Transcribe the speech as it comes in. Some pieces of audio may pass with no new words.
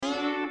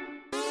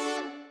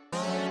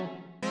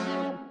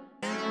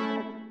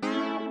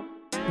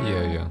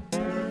Yeah.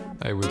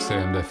 I would say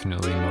I'm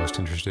definitely most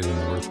interested in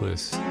the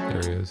worthless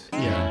areas.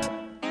 Yeah.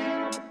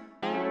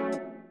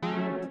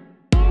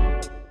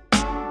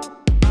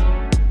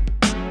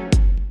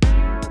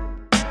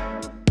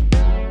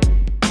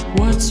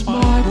 What's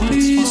my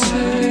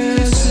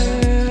thesis?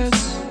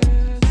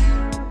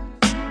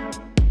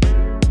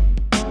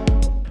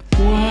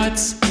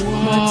 What's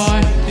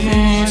my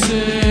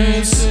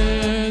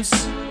thesis?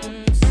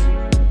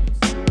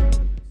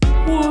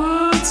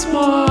 What's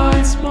my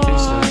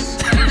thesis?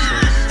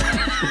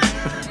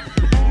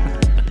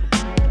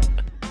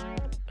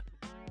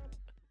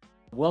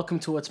 Welcome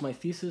to What's My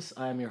Thesis.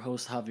 I am your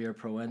host, Javier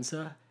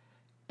Proenza.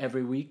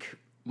 Every week,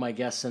 my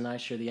guests and I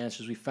share the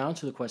answers we found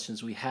to the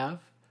questions we have.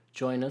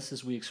 Join us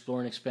as we explore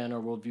and expand our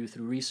worldview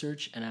through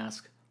research and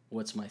ask,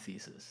 what's my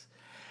thesis?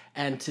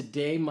 And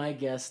today my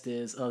guest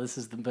is, this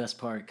is the best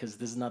part because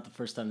this is not the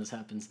first time this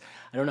happens.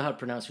 I don't know how to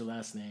pronounce your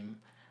last name.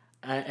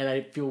 And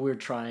I feel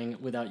weird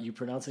trying without you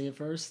pronouncing it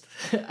first.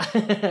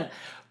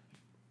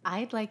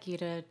 I'd like you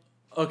to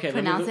Okay,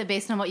 pronounce it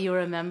based on what you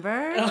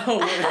remember.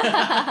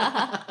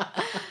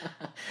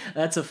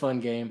 That's a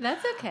fun game.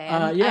 That's okay.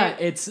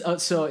 It's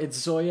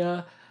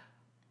Zoya.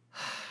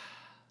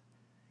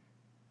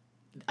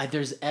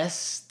 There's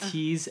S,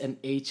 T's, and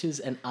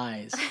H's and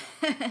I's,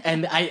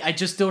 and I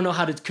just don't know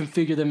how to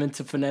configure them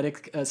into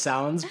phonetic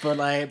sounds. But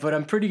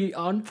I'm pretty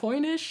on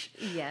point-ish.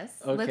 Yes.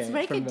 Okay, Let's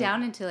break it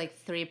down into like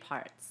 3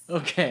 parts.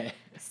 Okay.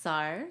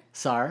 Sar.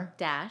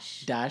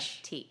 Dash.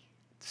 T.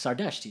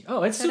 Sardashti.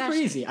 Oh, it's super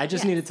easy. I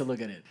just needed to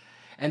look at it.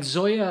 And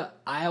Zoya,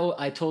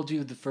 I told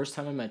you the first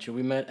time I met you,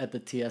 we met at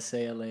the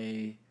TSA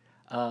LA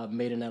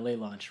Made in LA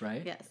launch,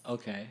 right? Yes.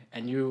 Okay.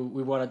 And I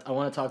want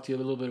to talk to you a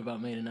little bit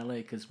about Made in LA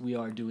because we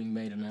are doing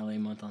Made in LA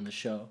month on the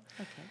show.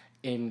 Okay.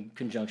 In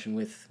conjunction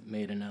with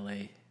Made in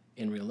LA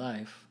in real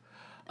life.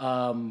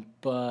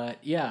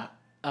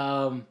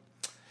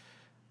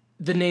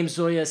 The name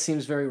Zoya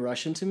seems very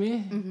Russian to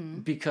me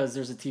because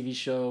there's a TV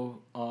show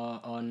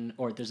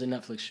there's a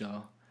Netflix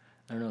show.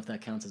 I don't know if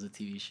that counts as a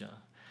TV show.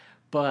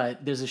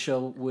 But there's a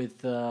show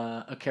with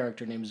a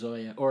character named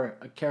Zoya, or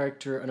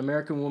an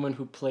American woman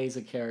who plays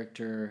a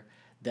character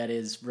that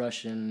is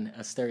Russian,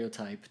 a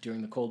stereotype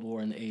during the Cold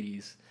War in the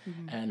 80s,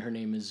 and her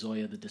name is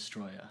Zoya the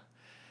Destroyer.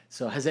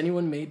 So has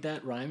anyone made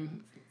that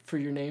rhyme for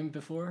your name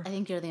before? I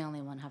think you're the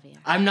only one, Javier.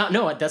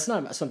 That's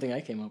not something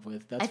I came up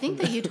with. I think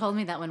that you told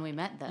me that when we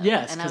met, though.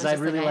 Yes, because I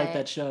really like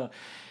that show.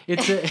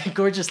 It's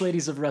Gorgeous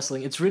Ladies of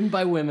Wrestling. It's written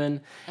by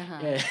women.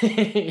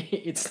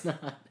 It's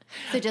not...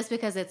 So just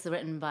because it's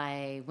written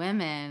by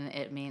women,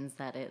 it means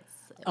that it's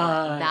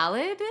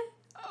valid?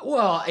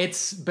 Well,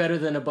 it's better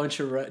than a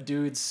bunch of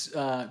dudes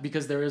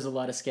because there is a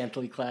lot of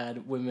scantily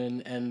clad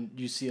women and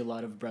you see a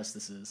lot of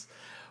breastises.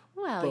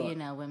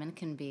 Well, women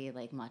can be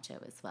like macho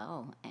as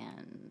well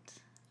and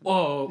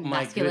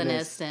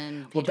masculinist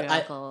and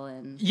patriarchal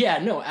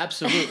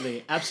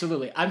absolutely.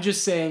 Absolutely. I'm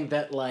just saying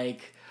that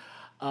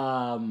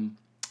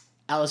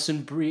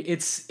Alison Brie,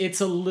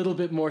 it's a little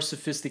bit more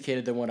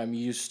sophisticated than what I'm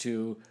used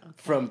to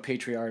from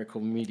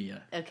patriarchal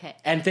media. Okay.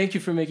 And thank you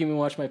for making me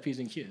watch my P's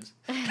and Q's.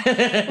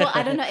 Well,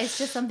 I don't know. It's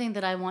just something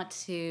that I want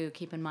to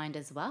keep in mind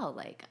as well.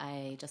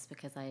 Just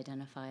because I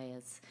identify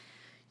as,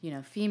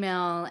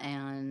 female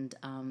and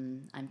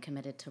I'm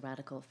committed to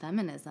radical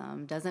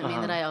feminism doesn't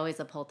mean that I always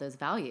uphold those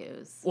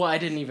values. Well, I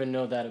didn't even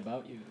know that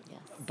about you.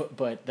 Yes.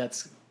 But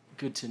that's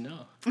good to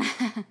know.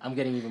 I'm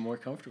getting even more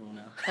comfortable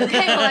now.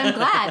 Okay, well, I'm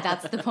glad.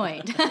 That's the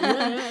point.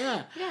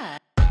 Yeah.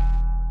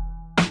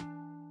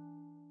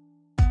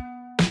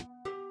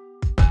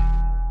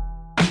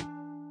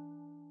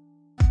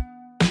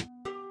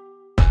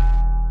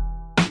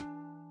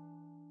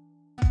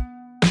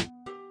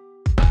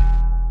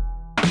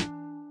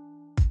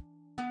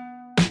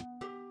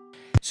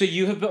 So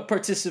you have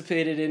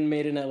participated in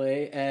Made in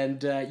LA,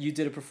 and you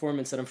did a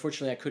performance that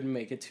unfortunately I couldn't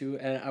make it to,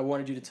 and I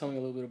wanted you to tell me a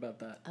little bit about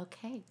that.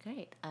 Okay,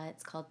 great.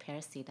 It's called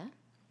Parasita.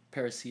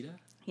 Parasita?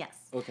 Yes.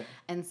 Okay.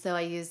 And so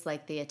I used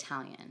the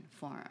Italian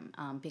form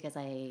because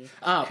I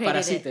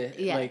parasite. It,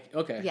 yeah.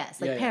 Okay. Yes,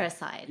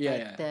 parasite.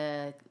 Yeah.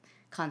 The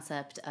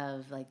concept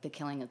of the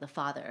killing of the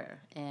father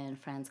in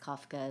Franz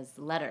Kafka's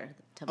Letter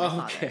to My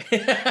Father.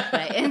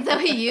 Right. And so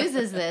he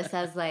uses this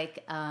as a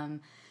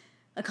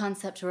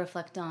concept to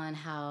reflect on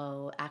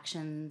how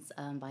actions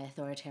by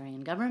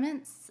authoritarian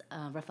governments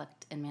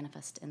reflect and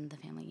manifest in the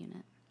family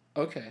unit.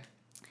 Okay.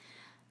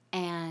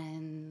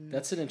 And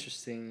that's an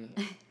interesting...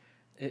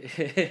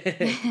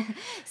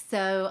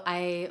 So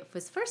I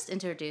was first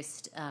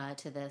introduced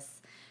to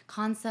this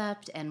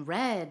concept and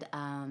read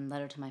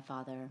Letter to My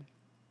Father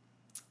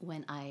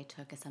when I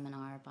took a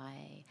seminar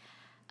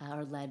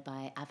led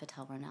by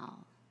Avital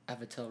Ronell.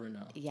 Avital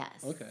Ronell.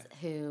 Yes. Okay.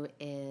 Who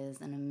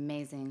is an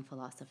amazing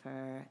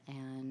philosopher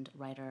and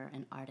writer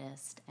and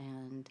artist,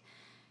 and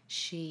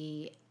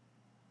she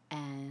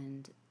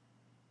and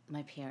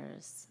my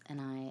peers and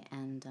I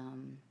and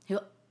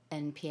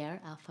Pierre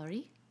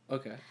Alfari.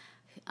 Okay.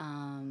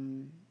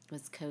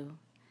 Was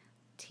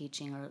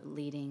co-teaching or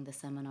leading the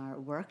seminar,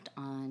 worked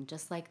on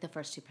just the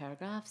first 2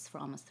 paragraphs for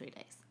almost 3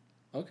 days.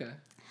 Okay.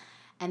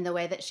 And the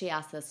way that she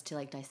asked us to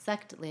like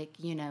dissect, like,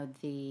 you know,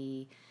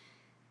 the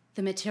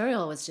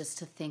material was just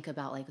to think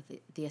about like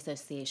the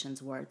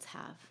associations words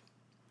have.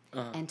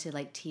 And to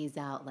like tease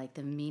out like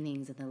the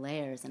meanings and the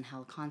layers and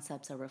how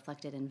concepts are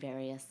reflected in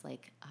various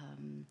like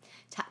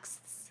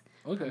texts,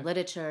 from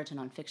literature to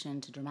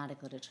nonfiction to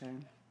dramatic literature.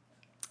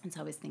 And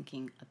so I was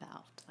thinking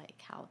about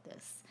like how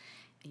this,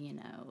 you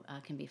know,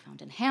 can be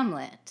found in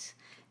Hamlet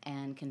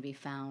and can be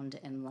found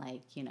in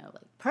like, you know,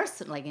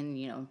 like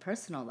in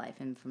personal life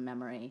and from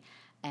memory.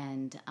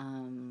 And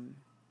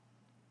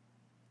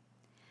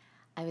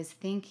I was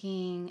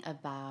thinking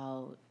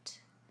about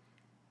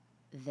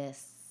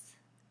this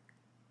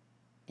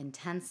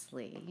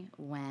intensely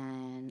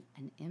when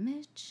I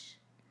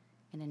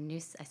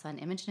saw an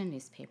image in a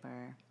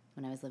newspaper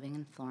when I was living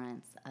in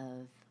Florence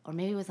or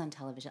maybe it was on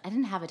television. I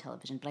didn't have a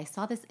television, but I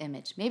saw this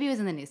image, maybe it was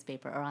in the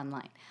newspaper or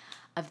online,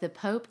 of the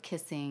Pope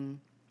kissing,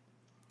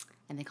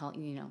 and they call it,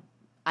 you know,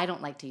 I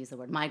don't like to use the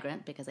word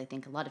migrant because I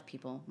think a lot of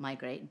people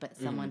migrate, but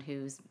someone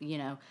who's, you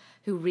know,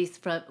 who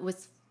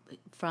was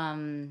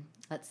from,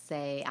 let's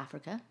say,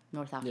 Africa,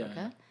 North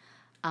Africa,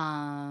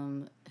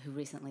 who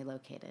recently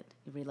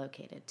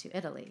relocated to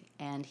Italy,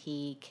 and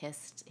he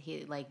kissed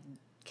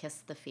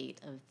the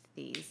feet of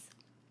these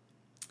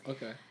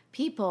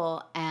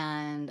people,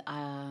 and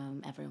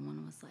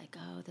everyone was like,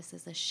 "Oh, this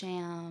is a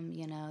sham,"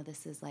 you know,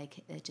 this is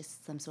like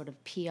just some sort of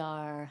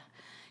PR,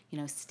 you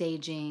know,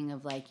 staging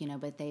of like, you know,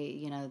 but they,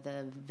 you know,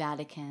 the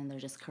Vatican, they're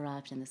just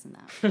corrupt and this and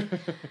that.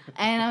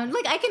 And I'm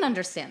like, I can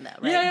understand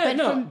that, right?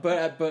 Yeah,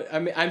 but I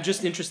mean, I'm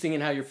just interested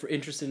in how you're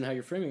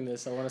framing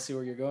this. I want to see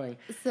where you're going.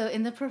 So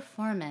in the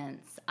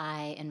performance,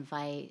 I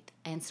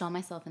install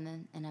myself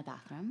in a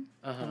bathroom,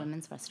 a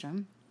women's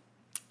restroom,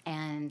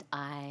 and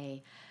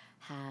I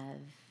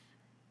have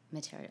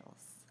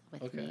materials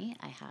with me.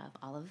 I have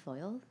olive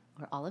oil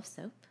or olive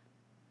soap.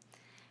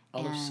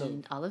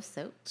 Olive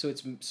soap. So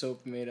it's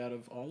soap made out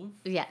of olive?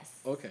 Yes.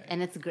 Okay.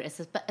 And it's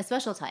a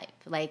special type.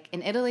 Like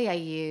in Italy, I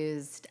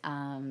used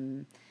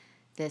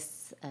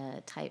this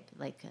type,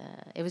 like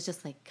it was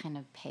just like kind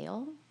of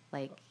pale,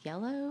 like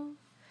yellow,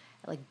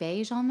 like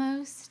beige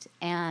almost.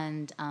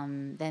 And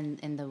then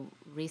in the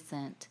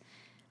recent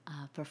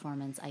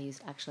performance, I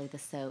used actually the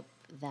soap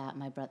that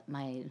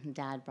my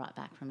dad brought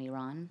back from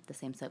Iran, the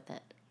same soap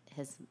that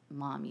his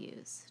mom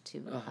used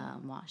to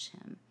wash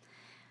him.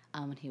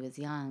 When he was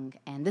young.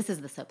 And this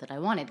is the soap that I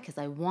wanted because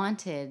I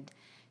wanted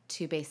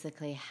to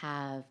basically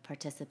have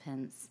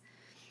participants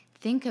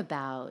think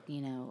about, you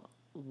know,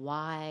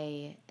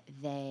 why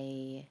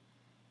they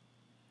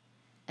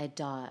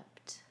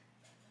adopt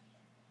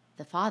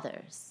the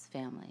father's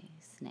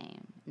family's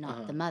name,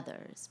 not the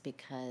mother's,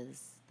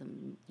 because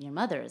your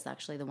mother is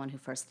actually the one who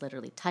first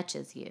literally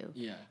touches you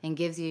and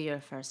gives you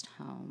your first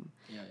home.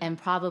 And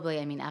probably,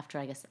 I mean, after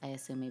I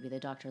assume maybe the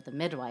doctor or the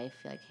midwife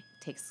like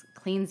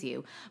cleans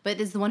you,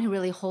 but is the one who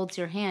really holds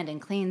your hand and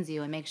cleans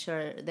you and makes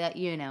sure that,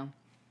 you know,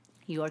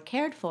 you are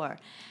cared for.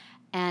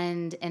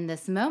 And in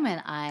this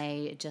moment,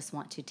 I just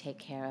want to take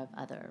care of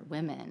other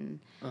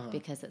women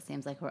because it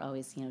seems like we're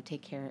always, you know,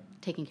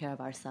 taking care of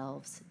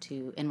ourselves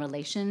in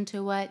relation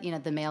to what, you know,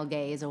 the male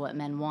gaze or what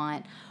men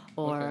want,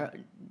 or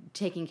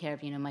taking care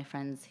of, you know, my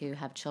friends who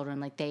have children,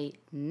 like they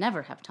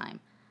never have time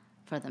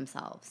for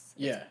themselves.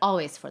 Yeah. It's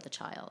always for the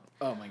child.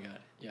 Oh my God.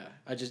 Yeah.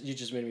 You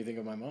just made me think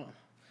of my mom.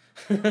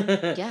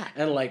 Yeah.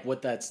 And like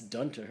what that's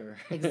done to her.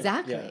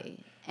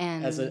 Exactly.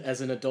 And as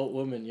an adult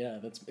woman,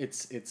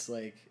 it's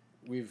like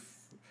we've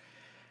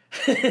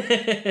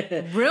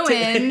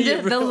ruined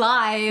the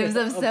lives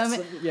of so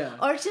many,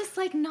 or just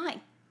like not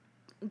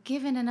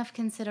given enough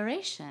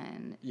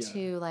consideration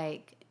to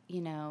like,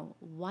 you know,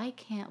 why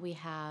can't we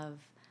have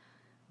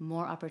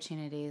more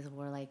opportunities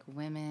where like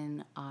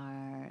women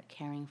are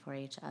caring for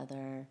each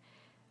other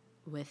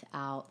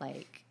without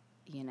like,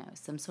 you know,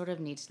 some sort of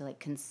need to like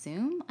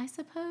consume, I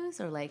suppose,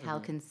 or like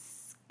how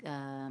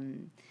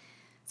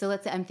so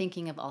let's say I'm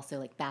thinking of also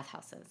like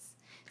bathhouses.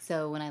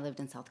 So when I lived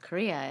in South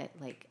Korea,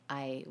 like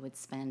I would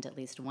spend at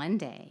least one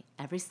day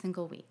every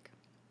single week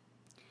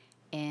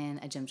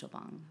in a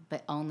jjimjilbang,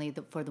 but only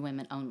for the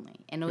women only.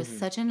 And it was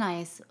such a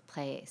nice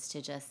place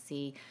to just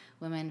see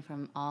women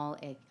from all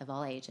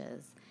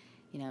ages,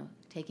 you know,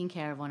 taking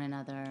care of one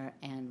another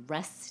and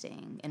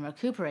resting and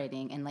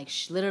recuperating and like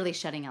literally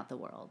shutting out the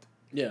world.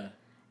 Yeah.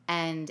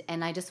 And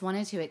I just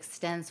wanted to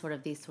extend sort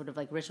of these sort of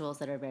like rituals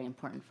that are very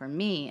important for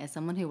me as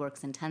someone who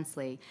works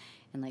intensely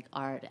in like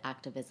art,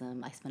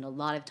 activism. I spend a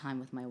lot of time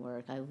with my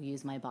work. I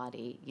use my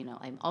body. You know,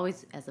 I'm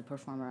always, as a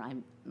performer,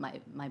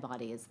 my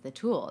body is the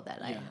tool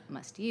that I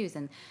must use.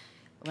 And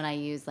when I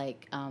use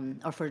like,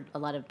 or for a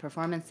lot of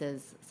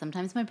performances,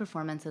 sometimes my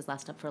performances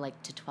last up for like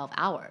to 12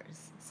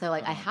 hours. So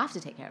like I have to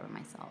take care of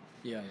myself.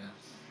 Yeah.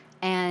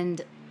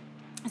 And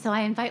so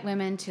I invite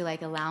women to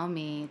like allow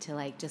me to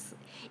like just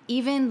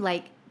even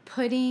like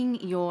putting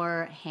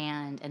your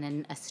hand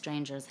in a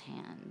stranger's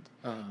hand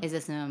is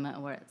this moment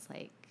where it's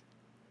like,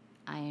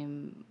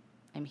 I'm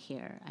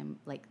here. I'm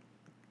like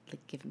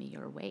give me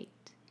your weight.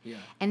 Yeah.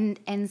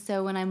 And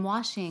so when I'm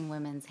washing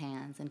women's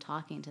hands and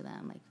talking to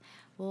them, like,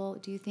 well,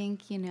 do you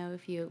think,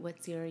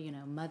 what's your,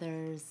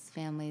 mother's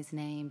family's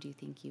name? Do you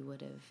think you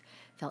would have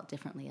felt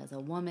differently as a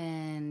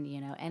woman?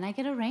 And I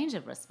get a range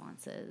of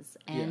responses.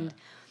 And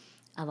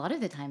a lot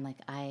of the time, like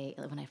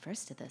when I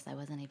first did this, I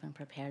wasn't even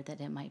prepared that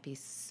it might be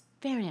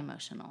very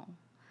emotional.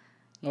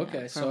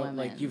 Okay, so women.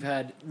 Like you've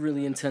had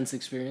really intense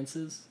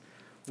experiences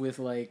with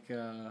like...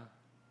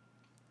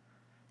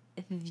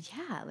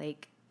 Yeah,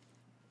 like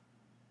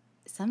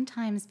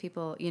sometimes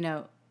people,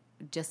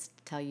 just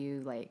tell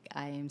you like,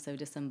 I am so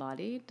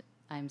disembodied.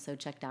 I'm so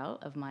checked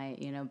out of my,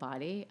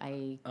 body.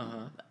 I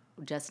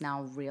just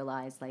now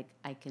realize like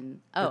I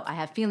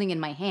have feeling in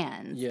my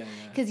hands. Yeah.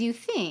 Because you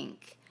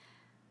think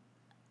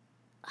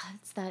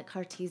it's that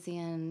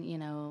Cartesian,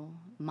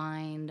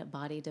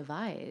 mind-body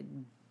divide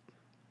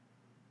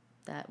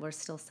that we're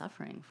still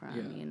suffering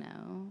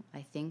from,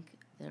 I think,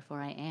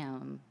 therefore I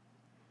am.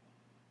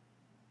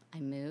 I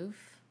move,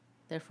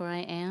 therefore I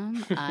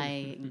am.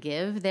 I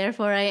give,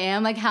 therefore I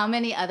am. Like how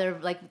many other,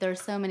 like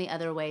there's so many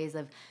other ways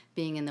of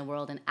being in the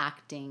world and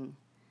acting,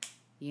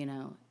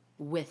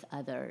 with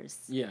others.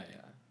 Yeah.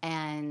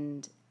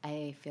 And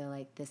I feel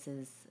like this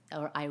is,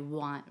 or I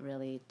want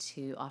really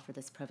to offer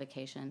this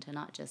provocation to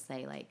not just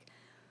say like,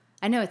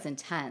 I know it's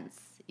intense,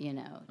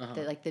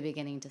 like the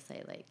beginning to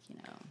say like,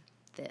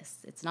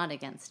 it's not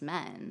against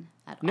men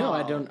at all. No,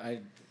 I don't.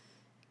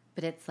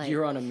 But it's like...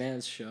 You're on a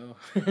man's show.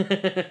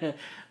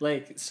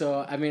 Like,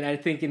 so, I mean, I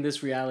think in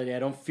this reality, I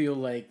don't feel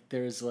like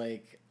there's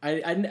like...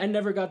 I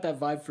never got that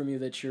vibe from you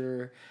that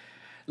you're...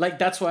 Like,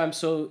 that's why I'm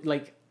so,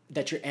 like,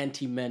 that you're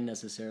anti-men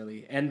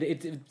necessarily.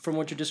 And from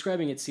what you're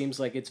describing, it seems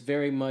like it's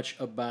very much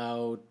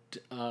about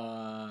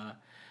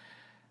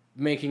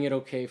making it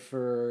okay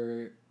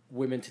for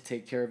women to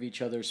take care of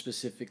each other,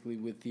 specifically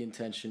with the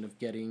intention of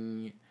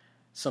getting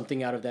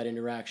something out of that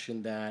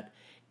interaction that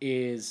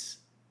is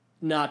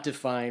not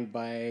defined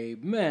by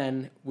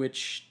men,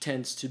 which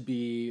tends to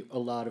be a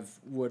lot of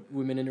what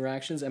women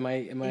interactions. Have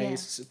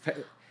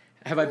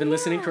I been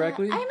listening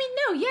correctly? I mean,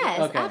 no, yes,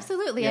 okay.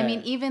 Absolutely. Yeah. I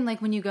mean, even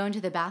like when you go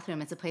into the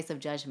bathroom, it's a place of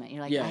judgment.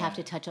 You're like, I have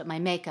to touch up my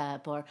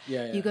makeup, or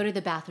you go to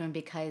the bathroom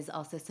because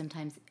also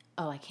sometimes,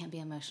 I can't be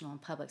emotional in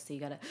public, so you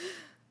got to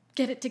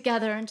get it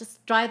together and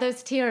just dry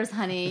those tears,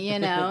 honey,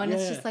 and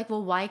it's just like,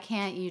 well, why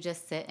can't you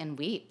just sit and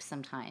weep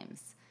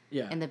sometimes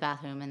in the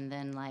bathroom and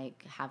then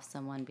like have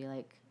someone be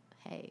like,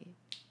 hey,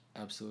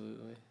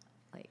 absolutely,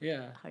 like,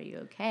 are you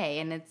okay?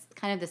 And it's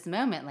kind of this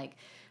moment, like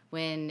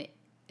when,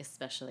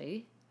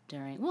 especially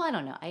during, well, I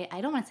don't know, I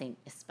don't want to say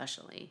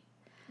especially,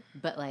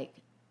 but like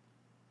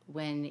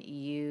when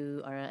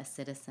you are a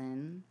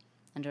citizen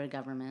under a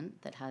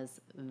government that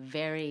has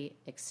very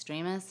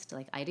extremist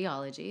like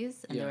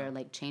ideologies, and they're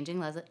like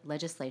changing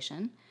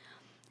legislation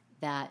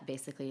that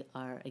basically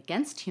are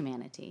against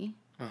humanity.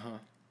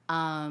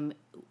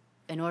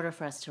 In order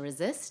for us to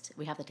resist,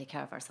 we have to take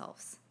care of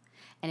ourselves.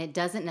 And it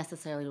doesn't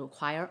necessarily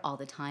require all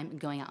the time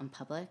going out in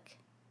public.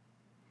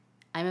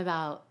 I'm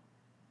about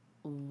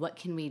what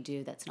can we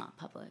do that's not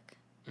public?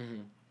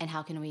 And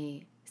how can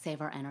we save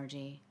our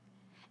energy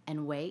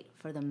and wait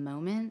for the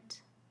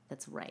moment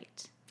that's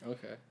right?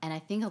 Okay. And I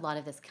think a lot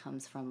of this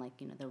comes from like,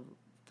 the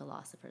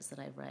philosophers that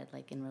I've read,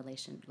 like in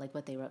relation, like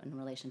what they wrote in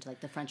relation to like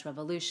the French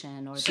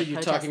Revolution or so the you're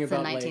protests talking about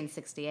in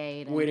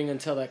 1968. Like waiting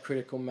until that point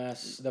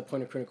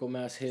of critical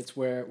mass hits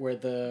where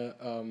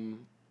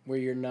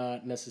you're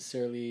not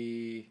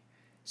necessarily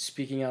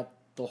speaking out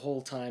the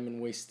whole time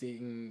and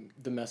wasting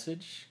the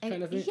message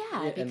kind of thing.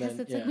 Yeah, because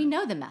it's like we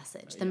know the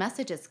message. The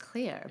message is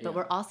clear, but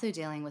we're also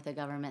dealing with a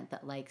government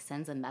that like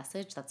sends a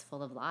message that's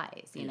full of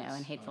lies, and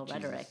hateful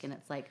rhetoric, and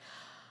it's like,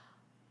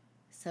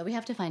 so we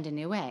have to find a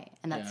new way,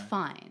 and that's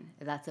fine.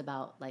 That's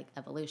about like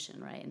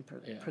evolution, right? And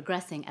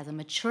progressing as a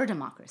mature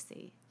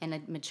democracy, and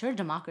a mature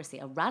democracy,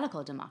 a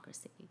radical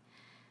democracy.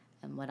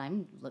 And what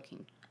I'm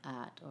looking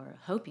at or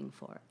hoping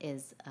for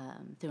is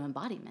through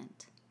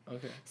embodiment.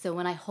 Okay. So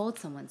when I hold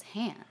someone's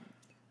hand,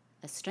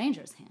 a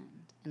stranger's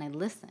hand, and I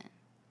listen,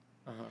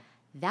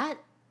 that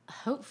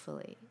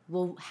hopefully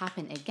will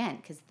happen again,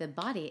 because the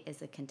body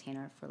is a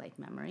container for like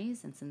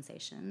memories and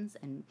sensations,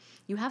 and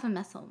you have a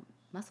muscle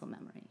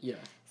memory. Yeah.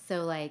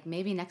 So like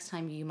maybe next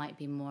time you might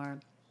be more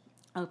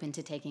open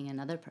to taking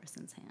another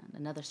person's hand,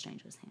 another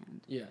stranger's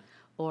hand. Yeah.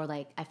 Or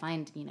like I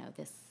find,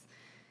 this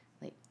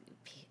like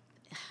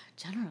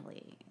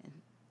generally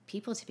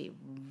people to be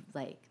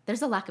like,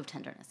 there's a lack of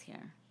tenderness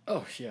here.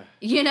 Oh, yeah.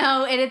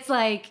 And it's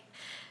like,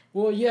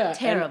 well, yeah,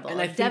 terrible. And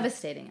I think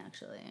devastating,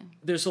 actually.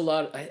 There's a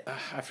lot.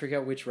 I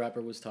forget which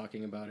rapper was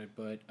talking about it,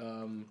 but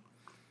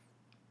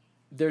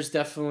there's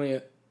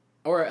definitely,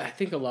 or I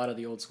think a lot of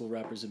the old school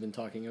rappers have been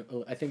talking.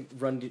 I think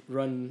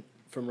Run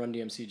from Run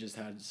DMC just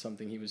had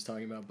something he was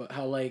talking about, but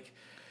how like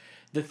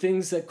the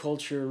things that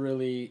culture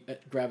really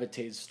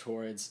gravitates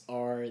towards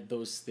are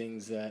those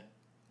things that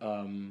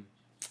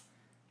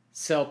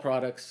sell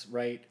products,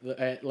 right?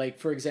 Like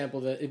for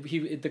example,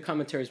 the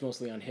commentary is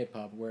mostly on hip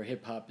hop, where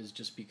hip hop has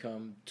just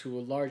become to a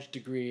large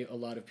degree a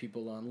lot of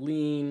people on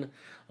lean,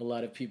 a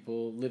lot of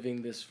people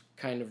living this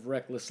kind of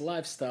reckless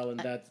lifestyle,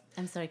 and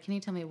I'm sorry. Can you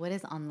tell me what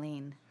is on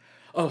lean?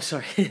 Oh,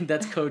 sorry,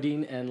 that's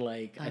codeine, and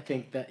like Okay. I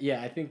think that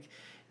I think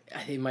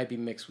it might be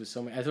mixed with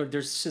so many. I thought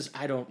there's just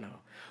I don't know,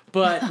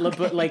 but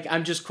but like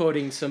I'm just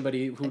quoting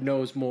somebody who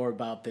knows more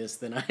about this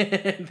than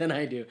I than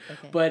I do.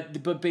 Okay.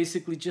 But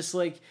basically just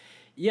like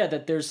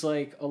that there's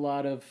like a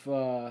lot of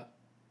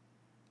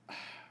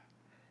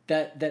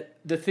that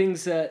the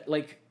things that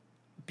like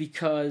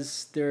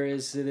because there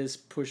is this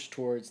push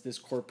towards this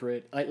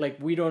corporate I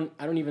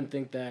don't even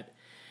think that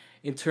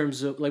in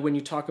terms of like when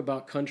you talk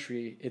about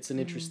country it's an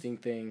interesting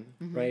thing,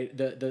 right?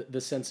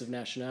 The sense of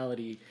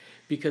nationality,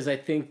 because I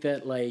think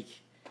that like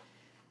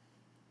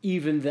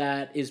even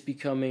that is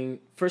becoming,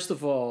 first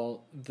of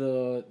all,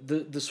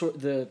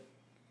 the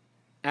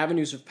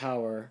avenues of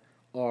power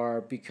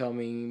are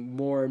becoming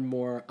more and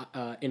more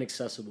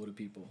inaccessible to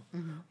people,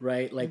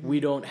 right? Like we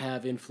don't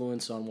have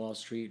influence on Wall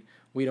Street,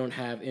 we don't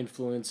have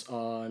influence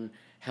on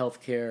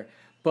healthcare,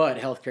 but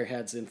healthcare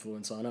has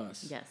influence on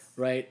us. Yes.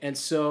 Right? And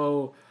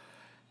so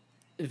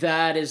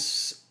that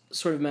is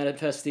sort of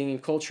manifesting in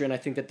culture, and I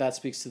think that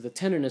speaks to the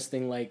tenderness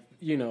thing. Like,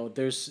 you know,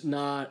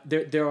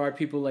 there are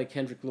people like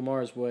Kendrick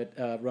Lamar is what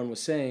Run was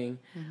saying,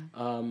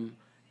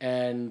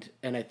 and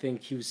I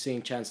think he was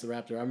saying Chance the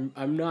Rapper.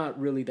 I'm not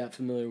really that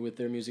familiar with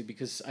their music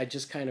because I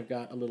just kind of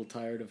got a little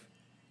tired of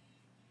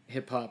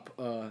hip hop.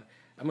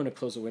 I'm gonna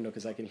close the window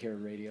because I can hear a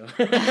radio.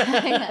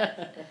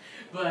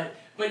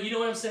 But you know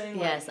what I'm saying?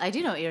 Yes, I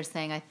do know what you're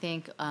saying. I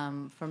think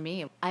for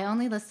me, I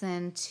only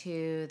listen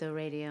to the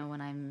radio when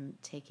I'm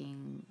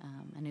taking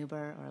an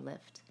Uber or a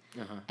Lyft.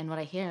 And what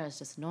I hear is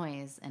just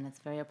noise, and it's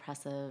very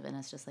oppressive, and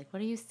it's just like,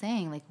 what are you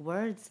saying? Like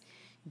words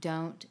do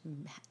not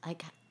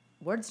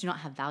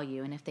have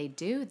value, and if they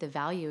do, the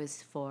value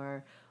is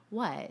for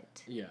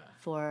what? Yeah.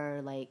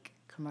 For like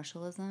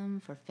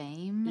commercialism, for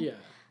fame. Yeah.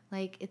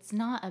 Like it's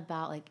not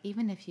about like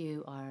even if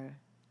you are,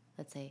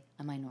 let's say,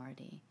 a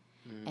minority.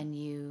 And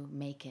you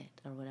make it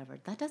or whatever,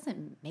 that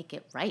doesn't make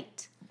it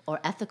right or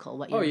ethical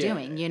what you're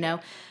doing, you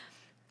know?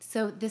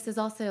 So this is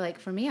also like,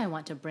 for me, I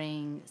want to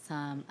bring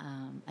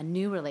a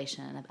new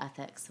relation of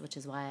ethics, which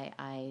is why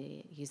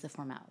I use the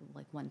format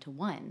like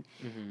one-to-one.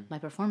 My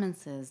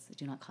performances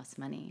do not cost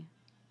money.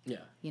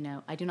 Yeah. You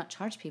know, I do not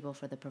charge people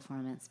for the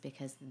performance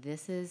because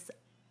this is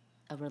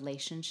a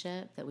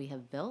relationship that we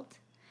have built,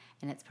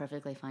 and it's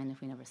perfectly fine if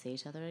we never see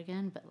each other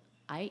again, but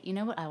you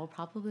know what? I will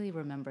probably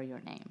remember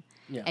your name.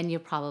 Yeah. And you're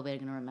probably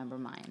going to remember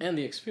mine. And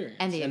the experience.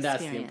 And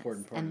that's the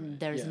important part. And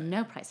there's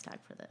no price tag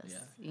for this.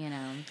 Yeah. You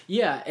know.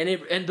 Yeah,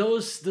 and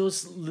those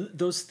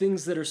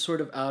things that are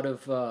sort of out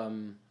of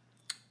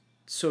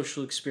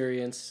social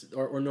experience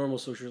or normal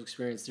social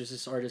experience. There's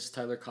this artist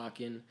Tyler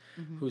Cockin,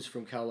 who's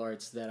from Cal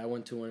Arts, that I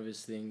went to one of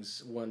his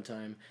things one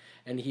time,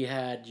 and he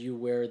had you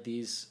wear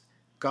these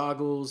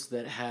goggles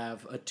that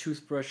have a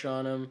toothbrush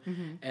on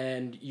them,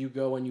 and you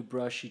go and you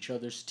brush each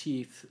other's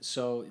teeth.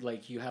 So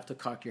like you have to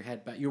cock your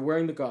head back. You're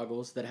wearing the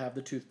goggles that have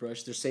the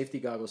toothbrush. They're safety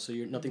goggles, so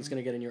nothing's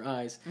gonna get in your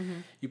eyes.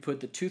 You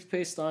put the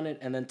toothpaste on it,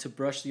 and then to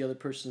brush the other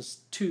person's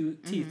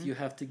teeth, you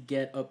have to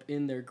get up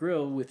in their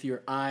grill with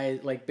your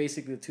eye. Like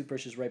basically, the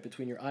toothbrush is right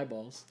between your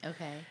eyeballs.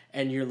 Okay.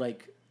 And you're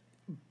like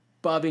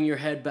bobbing your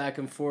head back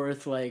and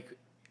forth, like.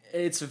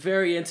 It's a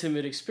very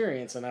intimate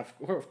experience, and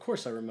of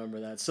course I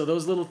remember that. So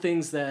those little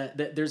things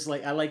that there's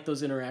like, I like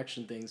those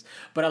interaction things,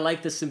 but I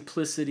like the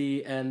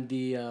simplicity and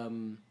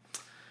the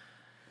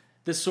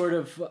sort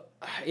of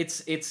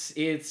it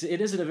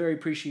isn't a very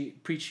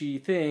preachy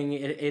thing.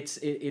 It's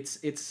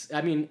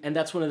I mean, and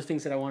that's one of the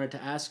things that I wanted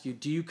to ask you.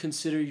 Do you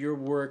consider your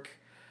work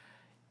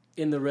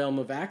in the realm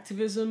of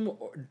activism,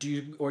 or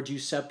do you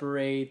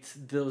separate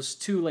those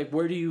two? Like,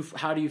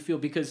 how do you feel?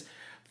 Because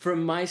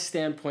from my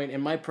standpoint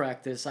and my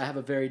practice, I have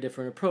a very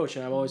different approach,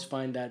 and I always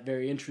find that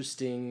very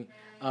interesting.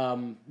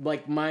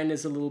 Like mine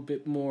is a little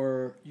bit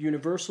more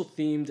universal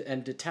themed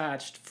and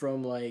detached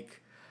from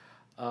like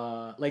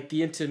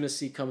the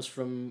intimacy comes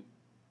from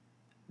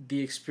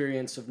the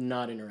experience of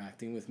not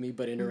interacting with me,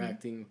 but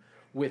interacting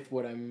with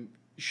what I'm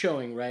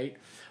showing, right?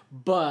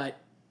 But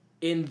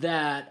in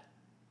that,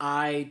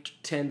 I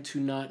tend to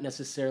not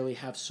necessarily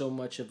have so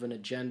much of an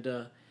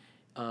agenda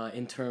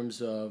in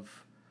terms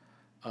of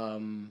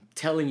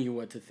telling you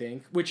what to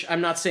think, which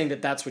I'm not saying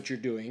that that's what you're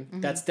doing.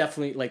 That's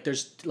definitely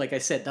like I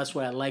said, that's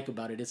what I like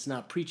about it. It's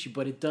not preachy,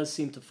 but it does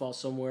seem to fall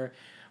somewhere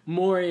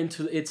more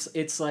into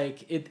it's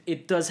like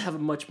it does have a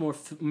much more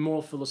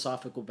more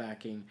philosophical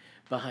backing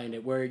behind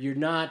it, where you're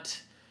not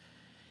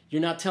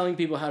telling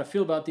people how to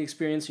feel about the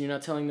experience, and you're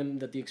not telling them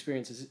that the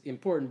experience is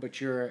important,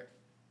 but you're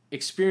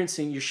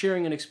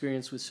sharing an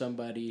experience with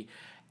somebody,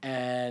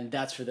 and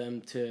that's for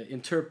them to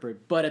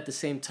interpret. But at the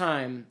same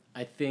time,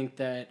 I think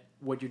that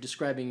what you're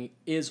describing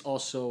is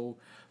also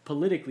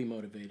politically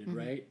motivated,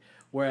 right?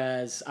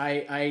 Whereas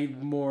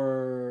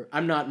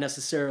I'm not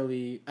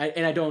necessarily,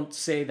 and I don't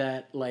say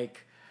that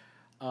like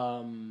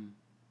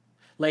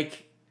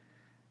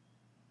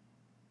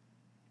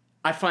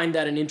I find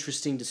that an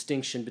interesting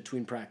distinction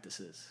between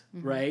practices,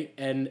 right?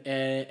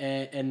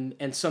 And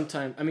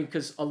sometimes, I mean,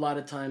 because a lot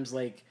of times,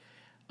 like,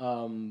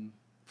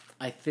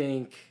 I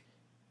think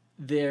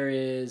there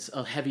is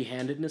a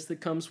heavy-handedness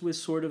that comes with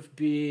sort of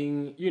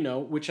being,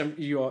 which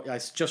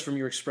just from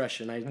your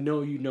expression, I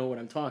know you know what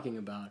I'm talking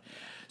about.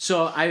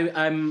 So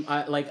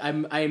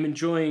I'm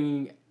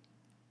enjoying.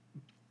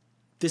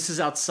 This is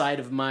outside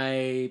of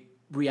my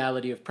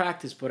reality of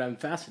practice, but I'm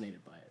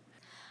fascinated by it.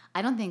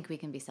 I don't think we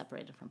can be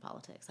separated from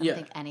politics. I don't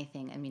think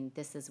anything. I mean,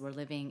 we're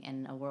living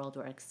in a world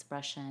where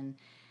expression,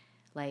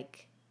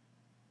 like,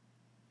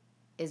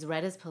 is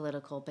read as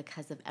political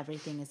because of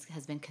everything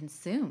has been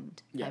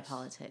consumed by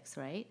politics,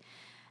 right?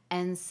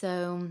 And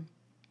so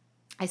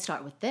I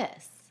start with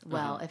this.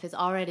 Well, if it's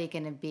already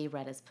going to be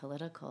read as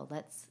political,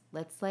 let's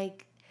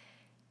like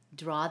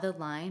draw the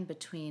line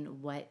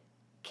between what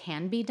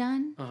can be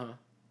done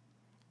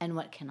and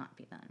what cannot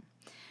be done.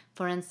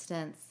 For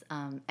instance,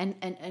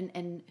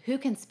 and who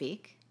can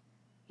speak,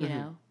 you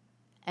know,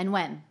 and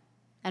when,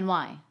 and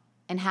why,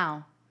 and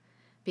how,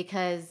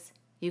 because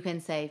you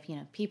can say,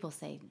 people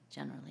say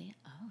generally,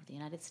 the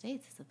United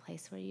States is a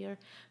place where you're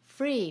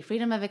free,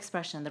 freedom of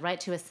expression, the right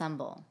to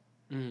assemble,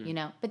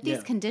 but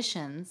these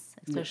conditions,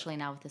 especially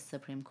now with the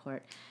Supreme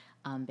Court,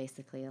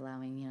 basically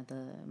allowing,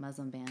 the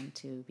Muslim ban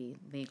to be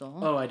legal.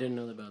 Oh, I didn't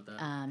know about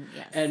that.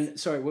 Yes. And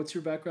sorry, what's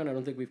your background? I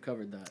don't think we've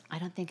covered that. I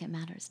don't think it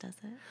matters, does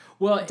it?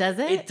 Well, does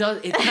it? It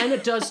does. It kind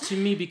of does to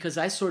me, because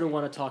I sort of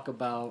want to talk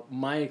about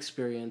my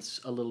experience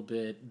a little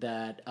bit.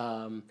 That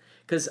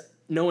because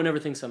no one ever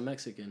thinks I'm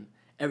Mexican.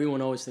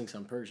 Everyone always thinks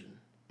I'm Persian.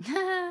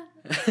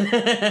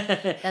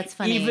 That's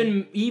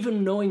funny.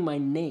 Even knowing my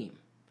name,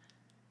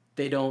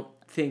 they don't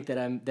think that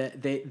I'm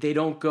that they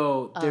don't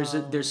go.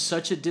 There's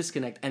such a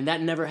disconnect, and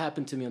that never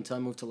happened to me until I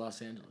moved to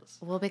Los Angeles.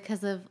 Well,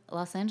 because of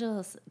Los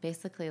Angeles,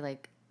 basically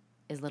like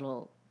is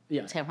little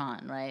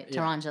Tehran, right? Yeah.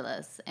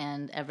 Tehrangeles,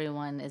 and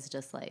everyone is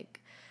just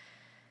like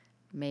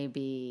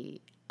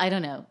maybe. I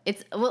don't know.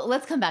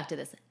 Let's come back to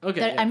this.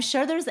 Okay. I'm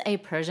sure there's a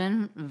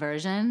Persian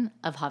version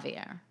of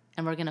Javier,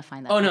 and we're gonna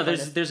find that. Oh no,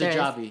 there's a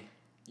Javi.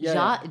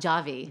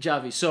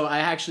 Javi. So I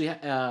actually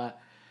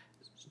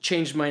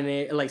changed my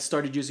name, like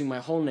started using my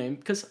whole name,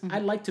 because I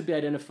like to be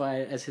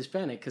identified as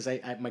Hispanic, because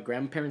my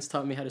grandparents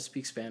taught me how to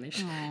speak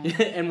Spanish.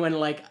 And when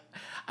like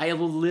I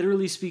will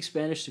literally speak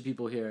Spanish to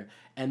people here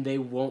and they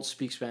won't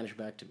speak Spanish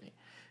back to me.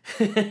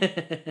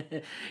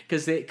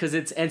 Because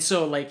it's, and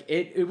so like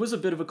it was a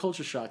bit of a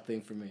culture shock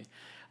thing for me.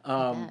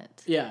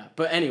 Yeah,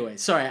 but anyway,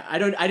 sorry, I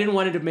didn't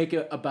want to make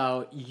it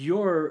about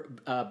your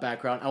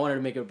background. I wanted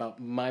to make it about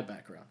my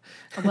background.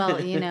 Well,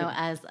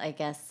 as I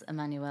guess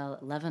Emmanuel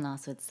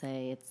Levinas would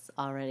say, it's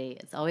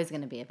always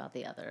going to be about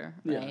the other,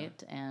 right?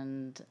 Yeah.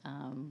 And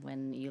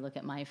when you look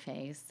at my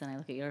face and I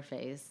look at your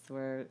face,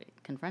 we're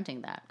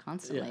confronting that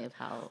constantly of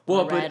how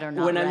red or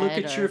not when red. I look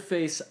at your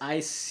face,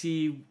 I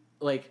see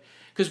like,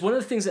 because one of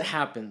the things that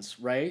happens,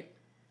 right,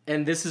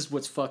 and this is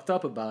what's fucked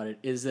up about it,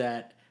 is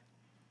that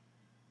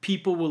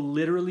people will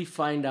literally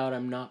find out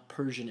I'm not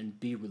Persian and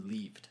be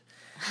relieved.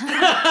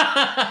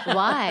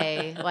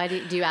 Why? Why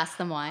do you ask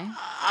them why?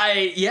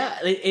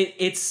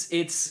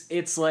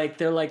 It's like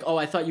they're like, oh,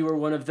 I thought you were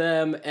one of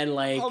them, and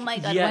like, oh my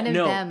god, one of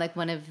them, like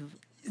one of.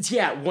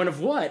 Yeah, one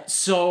of what?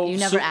 So you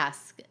never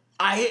ask.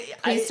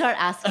 Please start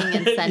asking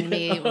and send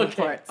me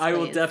reports. I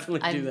will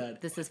definitely do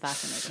that. This is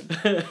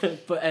fascinating.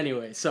 But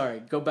anyway, sorry.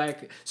 Go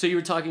back. So you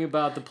were talking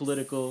about the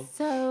political.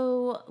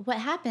 So what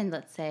happened,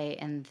 let's say,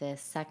 in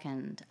this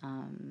second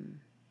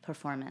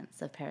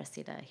performance of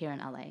Parasita here in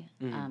LA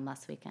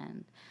last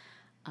weekend?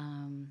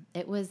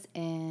 It was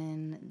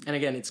in. And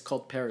again, it's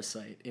called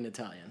Parasite in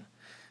Italian.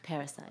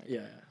 Parasite.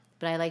 Yeah.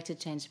 But I like to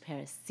change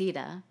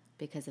Parasita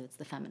because it's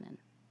the feminine.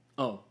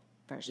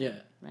 Version.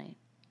 Yeah. Right.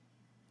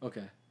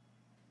 Okay.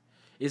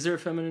 Is there a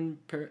feminine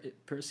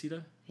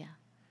parasita? Yeah.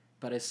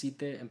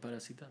 Parasite and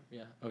parasita?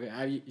 Yeah. Okay.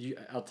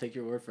 I'll take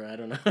your word for it. I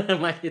don't know.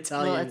 My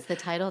Italian. Well, it's the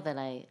title that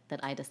I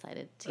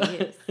decided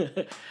to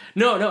use.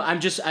 No.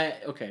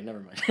 Okay.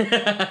 Never mind.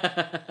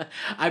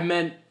 I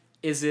meant,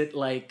 is it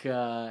like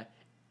in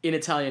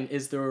Italian?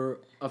 Is there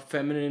a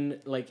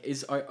feminine like?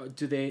 Are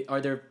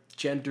there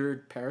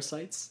gendered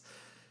parasites?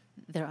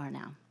 There are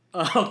now.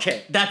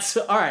 Okay. That's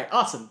all right.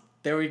 Awesome.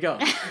 There we go.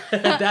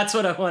 That's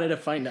what I wanted to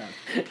find out.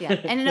 Yeah.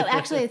 And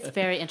actually it's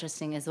very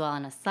interesting as well.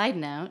 On a side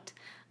note,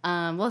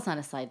 well, it's not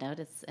a side note.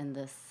 It's in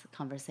this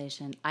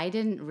conversation. I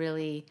didn't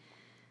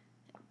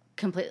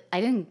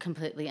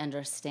completely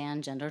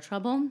understand gender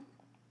trouble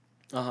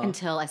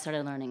until I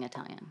started learning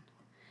Italian.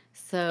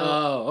 So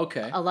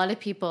okay. A lot of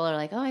people are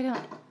like, oh, I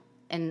don't.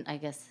 And I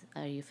guess,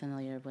 are you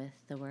familiar with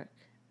the work?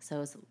 So it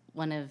was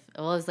it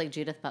was like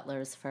Judith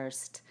Butler's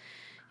first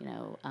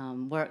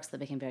works that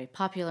became very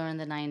popular in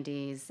the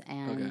 90s,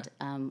 and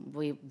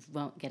we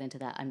won't get into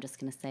that. I'm just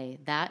going to say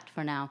that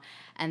for now,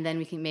 and then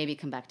we can maybe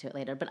come back to it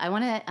later. But I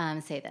want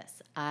to say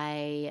this.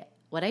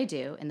 What I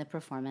do in the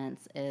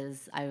performance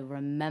is I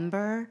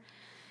remember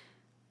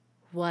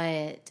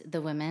what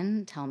the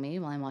women tell me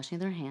while I'm washing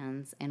their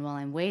hands, and while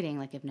I'm waiting,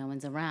 like if no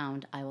one's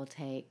around, I will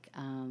take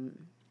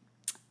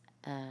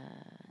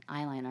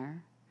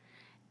eyeliner,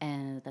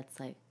 and that's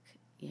like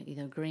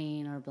either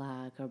green or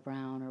black or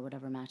brown or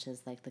whatever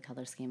matches like the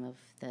color scheme of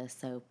the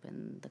soap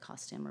and the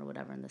costume or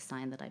whatever, and the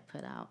sign that I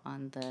put out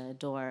on the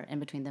door in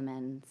between the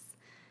men's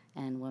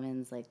and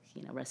women's like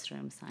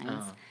restroom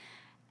signs.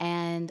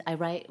 And I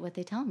write what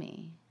they tell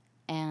me,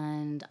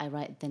 and I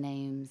write the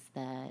names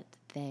that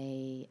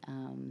they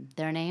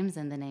their names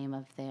and the name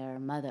of their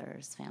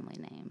mother's family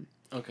name.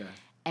 Okay.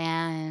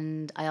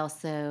 And I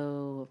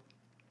also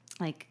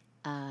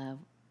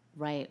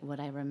write what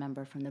I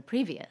remember from the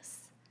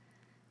previous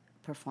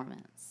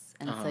performance.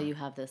 And so you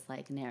have this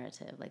like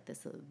narrative, like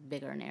this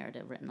bigger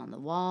narrative written on the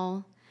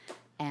wall.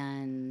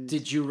 And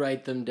did you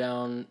write them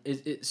down?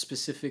 Is it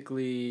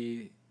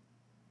specifically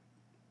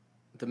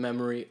the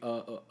memory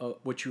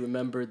what you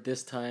remembered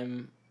this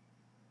time?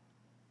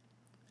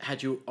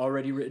 Had you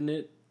already written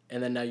it,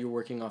 and then now you're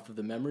working off of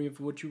the memory of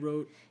what you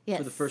wrote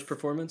for the first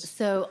performance?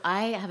 So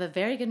I have a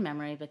very good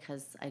memory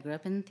because I grew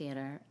up in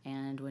theater,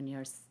 and when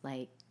you're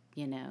like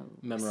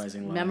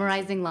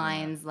memorizing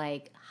lines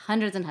like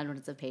hundreds and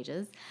hundreds of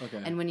pages. Okay.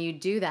 And when you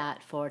do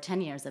that for 10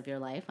 years of your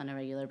life on a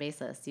regular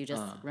basis, you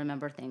just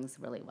remember things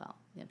really well.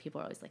 People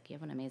are always like, you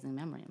have an amazing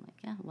memory. I'm like,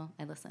 yeah, well,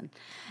 I listen.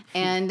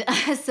 And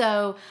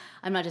so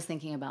I'm not just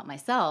thinking about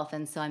myself,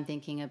 and so I'm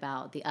thinking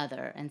about the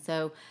other. And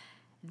so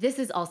this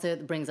is also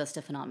brings us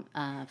to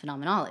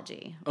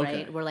phenomenology,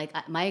 right? Where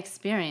like my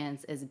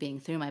experience is being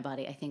through my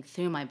body. I think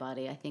through my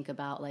body. I think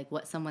about like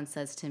what someone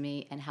says to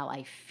me and how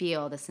I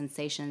feel, the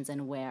sensations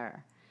and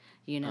where,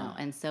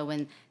 And so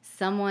when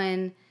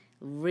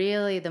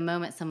the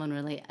moment someone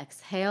really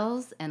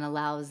exhales and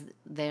allows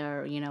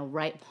their,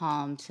 right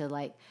palm to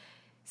like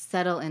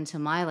settle into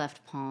my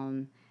left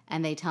palm,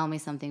 and they tell me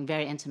something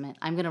very intimate,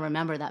 I'm going to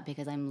remember that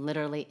because I'm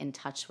literally in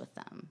touch with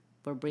them.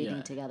 We're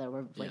breathing together.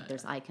 We're like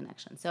there's eye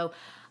connection. So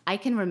I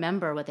can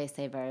remember what they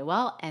say very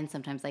well, and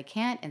sometimes I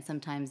can't, and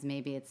sometimes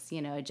maybe it's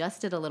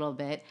adjusted a little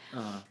bit.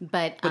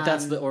 But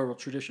that's the oral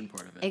tradition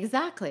part of it.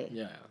 Exactly.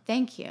 Yeah.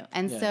 Thank you.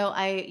 And so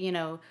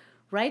I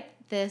write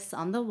this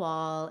on the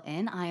wall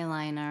in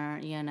eyeliner,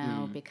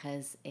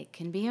 because it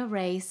can be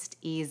erased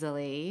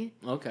easily.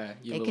 Okay.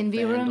 It can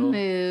be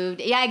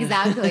removed. Yeah,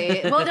 exactly.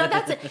 Well, no,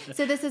 that's it.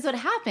 So this is what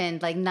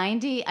happened. Like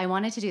I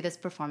wanted to do this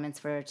performance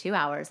for 2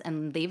 hours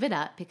and leave it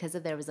up because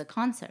there was a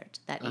concert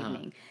that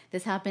evening.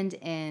 This happened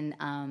in,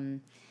 I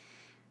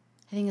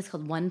think it's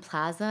called One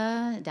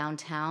Plaza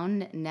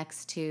downtown,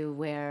 next to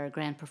where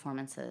Grand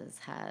Performances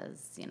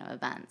has,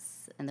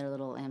 events in their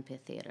little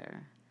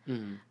amphitheater.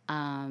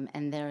 Mm-hmm.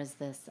 And there was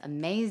this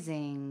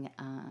amazing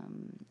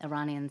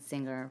Iranian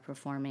singer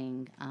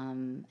performing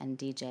and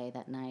DJ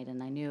that night,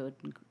 and I knew,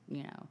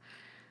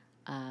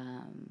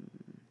 I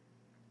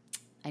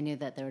knew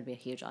that there would be a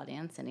huge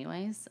audience,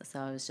 anyways. So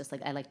I was just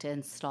like, I like to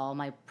install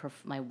my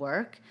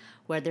work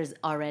where there's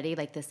already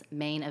like this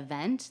main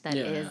event that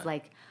is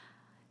like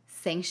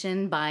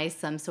sanctioned by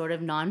some sort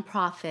of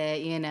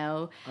nonprofit,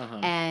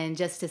 and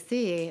just to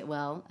see,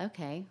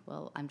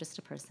 I'm just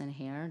a person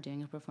here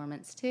doing a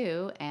performance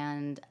too.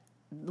 And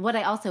what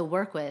I also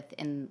work with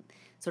in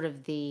sort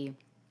of the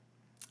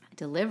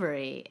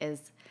delivery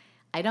is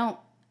I don't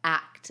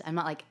act. I'm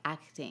not like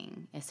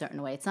acting a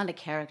certain way. It's not a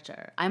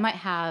character. I might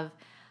have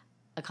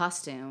a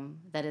costume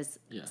that is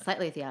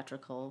slightly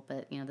theatrical,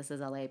 but this is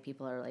LA.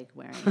 People are like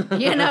wearing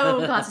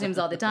costumes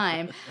all the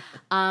time.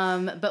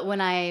 But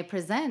when I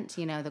present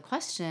the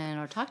question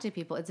or talk to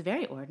people, it's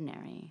very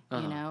ordinary.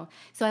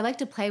 So I like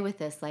to play with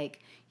this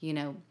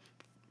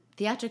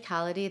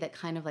theatricality that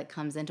kind of like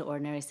comes into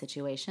ordinary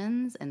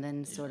situations and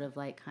then sort of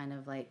like kind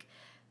of like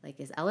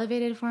is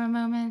elevated for a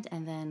moment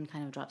and then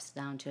kind of drops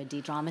down to a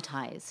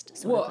de-dramatized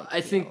sort of like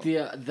I think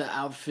the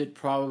outfit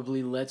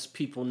probably lets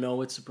people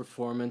know it's a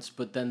performance,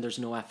 but then there's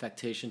no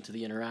affectation to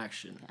the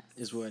interaction,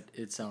 is what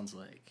it sounds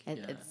like.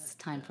 It's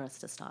time for us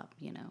to stop,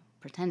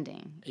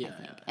 pretending, I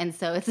think. And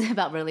so it's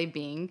about really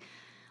being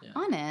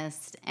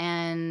honest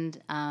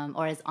and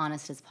or as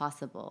honest as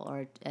possible,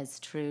 or as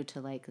true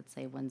to like, let's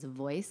say, one's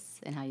voice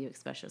and how you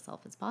express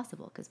yourself as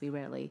possible, because we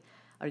rarely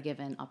are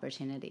given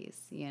opportunities,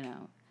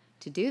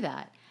 to do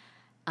that.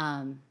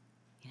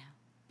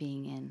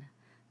 Being in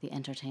the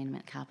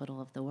entertainment capital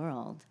of the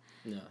world.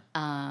 Yeah.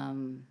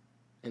 In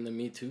the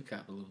Me Too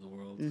capital of the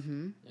world.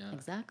 Mm-hmm. Yeah.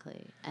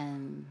 Exactly.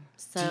 And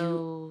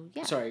so,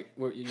 Sorry.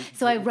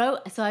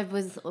 I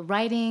was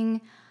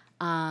writing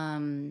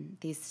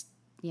these,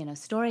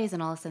 stories,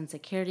 and all of a sudden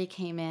security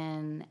came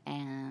in,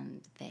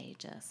 and they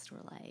just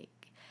were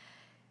like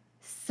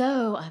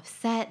so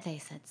upset. They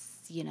said,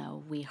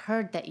 we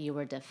heard that you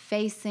were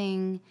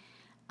defacing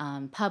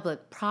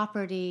public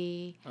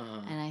property.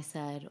 And I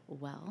said,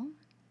 well,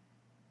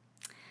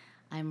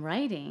 I'm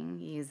writing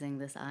using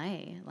this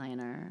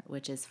eyeliner,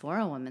 which is for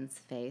a woman's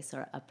face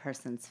or a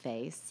person's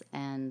face,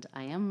 and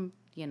I am,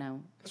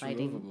 it's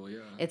writing. Removable, yeah.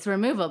 It's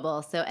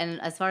removable. So,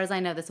 and as far as I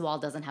know, this wall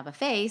doesn't have a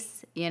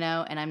face, and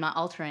I'm not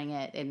altering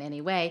it in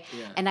any way.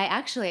 Yeah. And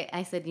I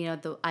said,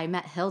 I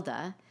met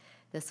Hilda,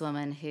 this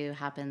woman who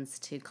happens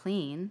to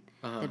clean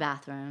the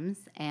bathrooms,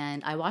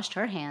 and I washed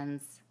her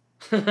hands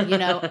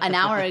an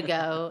hour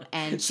ago,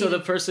 and so the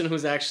person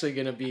who's actually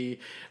going to be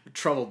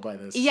troubled by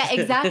this. Yeah,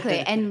 exactly.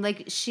 And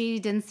like, she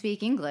didn't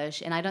speak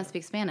English, and I don't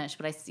speak Spanish,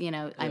 but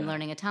I'm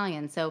learning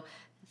Italian. So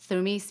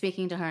through me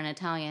speaking to her in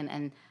Italian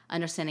and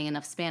understanding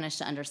enough Spanish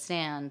to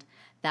understand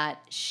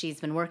that she's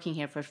been working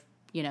here for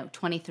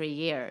 23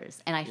 years,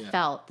 and I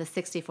felt the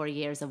 64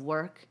 years of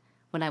work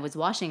when I was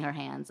washing her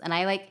hands, and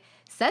I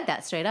said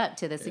that straight up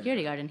to the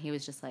security guard, and he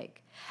was just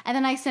like, and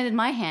then I extended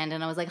my hand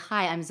and I was like,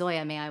 "Hi, I'm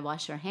Zoya, may I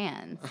wash your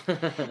hands?"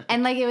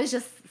 And it was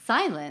just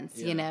silence,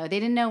 they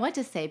didn't know what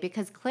to say,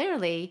 because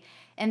clearly,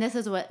 and this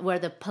is where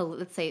the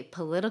let's say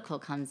political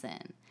comes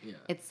in.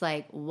 It's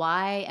like,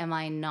 why am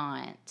I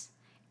not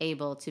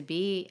able to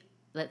be,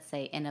 let's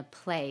say, in a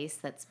place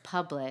that's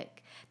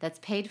public, that's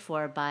paid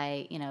for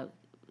by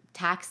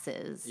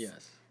taxes?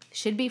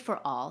 Should be for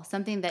all,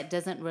 something that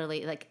doesn't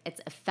really, it's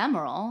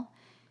ephemeral,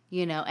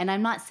 and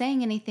I'm not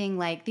saying anything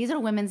like, these are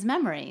women's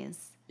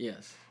memories.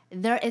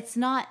 It's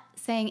not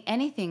saying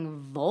anything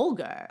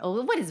vulgar.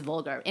 Oh, what is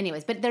vulgar?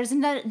 Anyways, but there's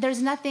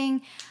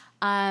nothing,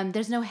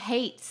 there's no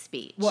hate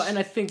speech. Well, and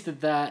I think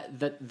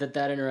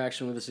that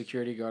interaction with the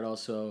security guard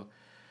also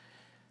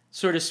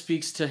sort of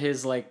speaks to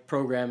his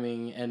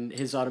programming and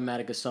his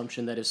automatic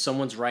assumption that if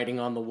someone's writing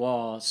on the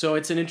wall, so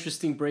it's an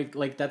interesting break.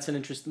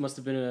 Must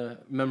have been a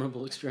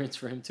memorable experience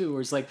for him too,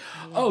 where it's like,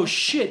 oh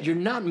shit, you're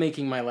not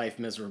making my life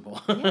miserable.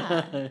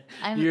 Yeah,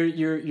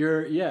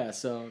 you're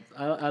So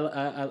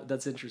I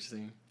that's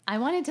interesting. I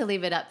wanted to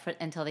leave it up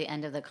until the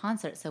end of the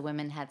concert so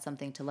women had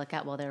something to look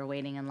at while they were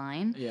waiting in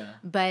line. Yeah,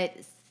 but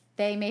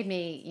they made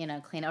me,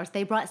 clean it, or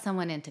they brought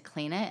someone in to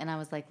clean it, and I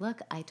was like,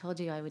 look, I told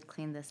you I would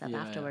clean this up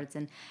afterwards,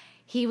 and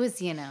he was,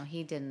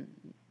 he didn't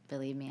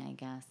believe me, I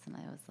guess. And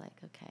I was like,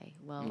 okay,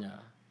 well,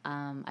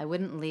 I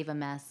wouldn't leave a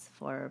mess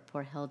for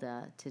poor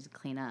Hilda to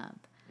clean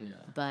up. Yeah.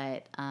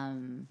 But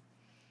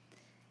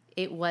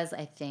it was,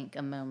 I think,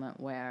 a moment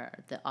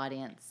where the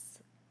audience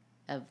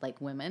of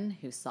women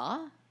who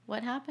saw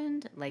what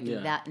happened,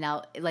 that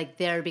now,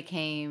 it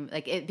became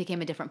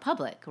a different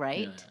public,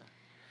 right?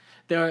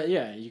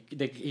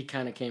 He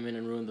kind of came in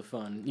and ruined the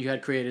fun. You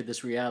had created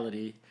this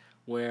reality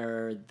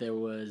where there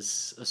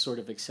was a sort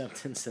of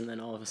acceptance, and then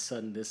all of a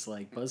sudden this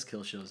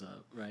buzzkill shows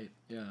up, right?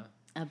 Yeah.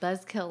 A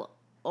buzzkill,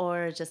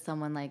 or just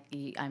someone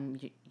you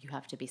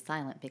have to be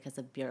silent because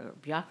of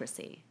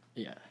bureaucracy.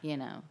 Yeah.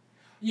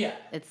 Yeah.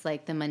 It's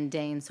the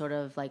mundane sort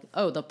of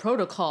the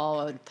protocol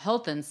of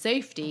health and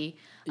safety.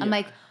 I'm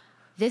like,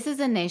 this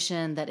is a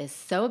nation that is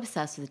so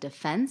obsessed with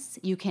defense,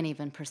 you can't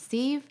even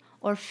perceive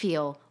or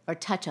feel or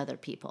touch other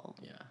people.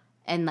 Yeah.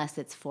 Unless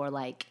it's for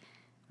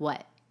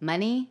what?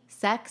 Money,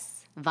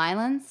 sex,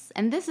 violence,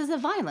 and this is a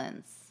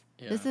violence.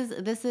 Yeah.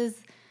 This is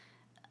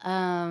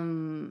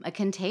a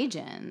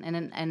contagion,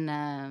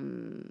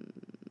 and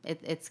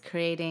it's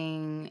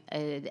creating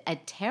a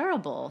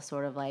terrible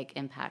sort of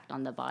impact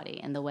on the body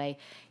and the way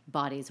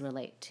bodies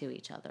relate to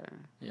each other.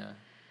 Yeah.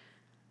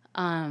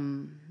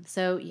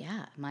 So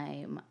yeah,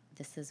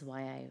 this is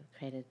why I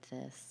created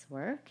this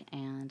work,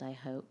 and I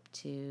hope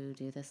to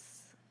do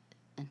this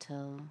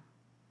until.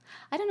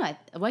 I don't know.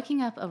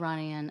 Waking Up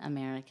Iranian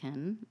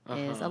American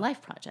is a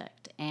life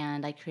project,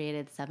 and I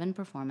created 7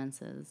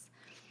 performances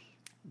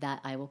that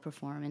I will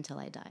perform until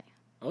I die.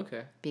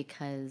 Okay.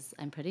 Because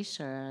I'm pretty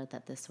sure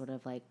that this sort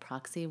of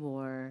proxy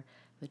war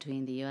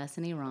between the U.S.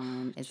 and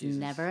Iran is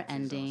never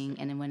ending,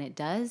 and when it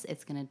does,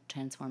 it's going to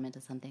transform into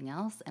something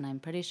else. And I'm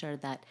pretty sure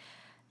that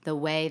the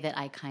way that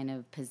I kind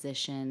of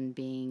position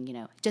being,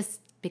 just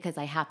because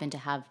I happen to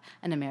have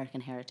an American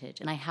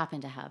heritage and I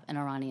happen to have an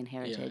Iranian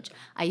heritage. Yeah.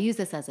 I use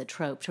this as a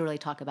trope to really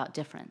talk about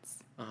difference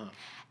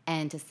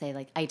and to say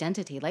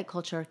identity,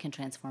 culture, can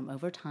transform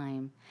over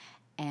time.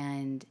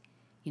 And,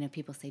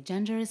 people say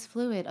gender is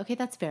fluid. Okay,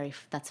 that's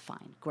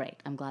fine. Great.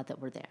 I'm glad that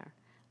we're there.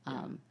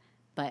 Yeah.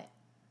 But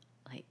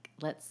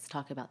let's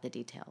talk about the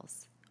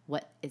details.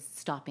 What is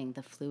stopping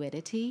the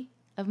fluidity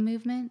of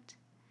movement?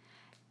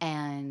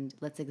 And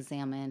let's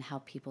examine how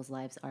people's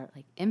lives are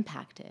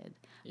impacted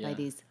by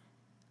these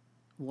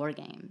war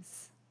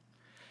games.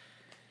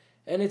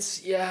 And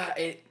it's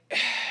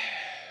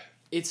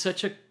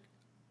such a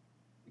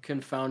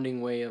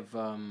confounding way of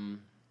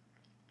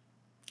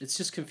it's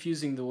just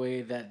confusing the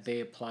way that they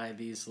apply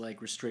these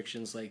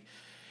restrictions.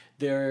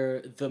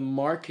 The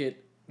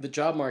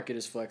job market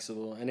is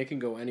flexible and it can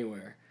go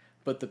anywhere,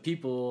 but the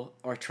people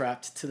are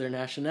trapped to their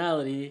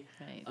nationality.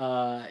 Right.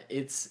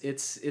 It's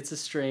a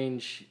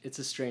strange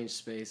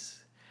space.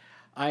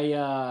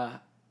 I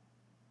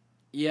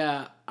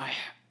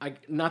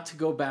not to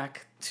go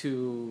back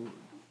to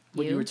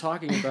what you were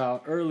talking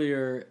about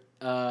earlier,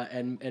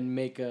 and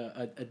make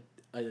an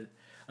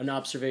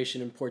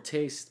observation in poor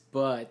taste,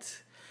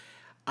 but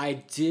I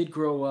did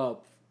grow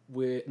up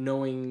with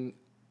knowing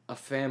a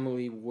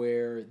family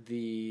where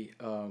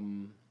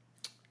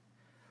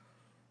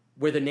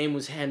where the name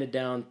was handed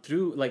down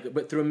through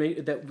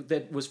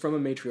that was from a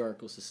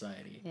matriarchal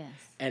society. Yes.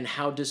 And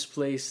how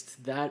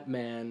displaced that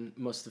man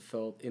must have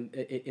felt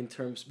in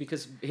terms,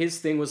 because his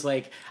thing was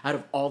like, out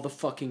of all the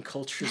fucking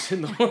cultures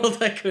in the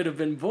world I could have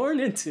been born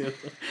into,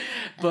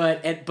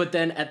 but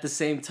then at the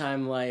same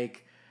time,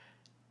 like,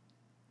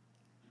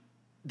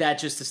 that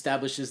just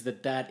establishes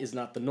that is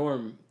not the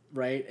norm,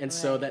 right? And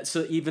right.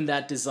 so even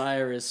that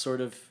desire is sort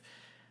of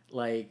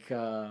like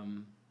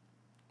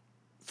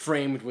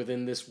framed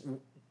within this,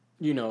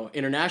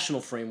 international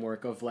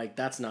framework of like,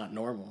 that's not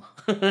normal.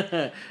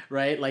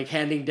 Right? Like,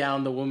 handing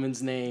down the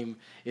woman's name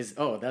is,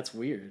 oh, that's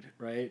weird,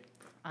 right?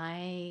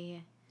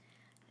 I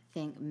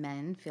think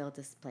men feel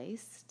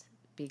displaced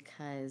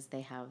because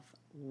they have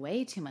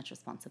way too much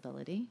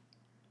responsibility.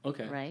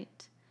 Okay.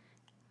 Right?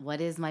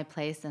 What is my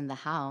place in the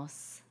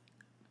house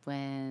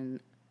when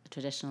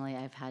traditionally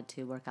I've had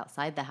to work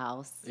outside the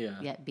house,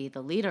 yet be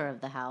the leader of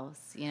the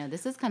house?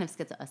 This is kind of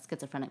a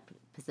schizophrenic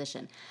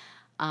position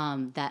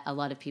that a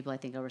lot of people, I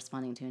think, are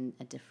responding to in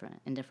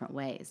different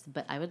ways.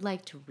 But I would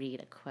like to read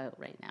a quote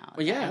right now.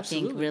 Well, yeah, that I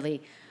absolutely. think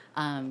really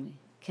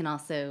can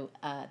also,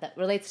 that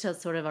relates to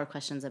sort of our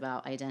questions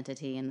about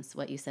identity and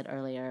what you said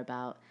earlier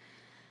about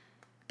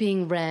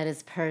being read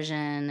as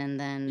Persian, and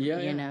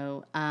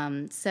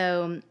then,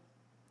 so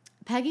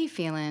Peggy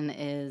Phelan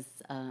is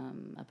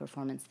a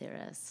performance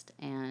theorist,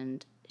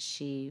 and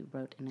she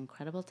wrote an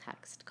incredible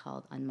text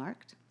called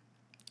Unmarked,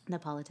 The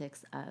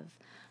Politics of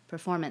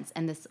Performance.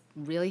 And this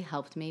really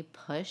helped me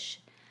push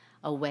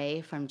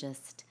away from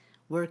just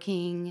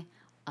working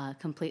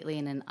completely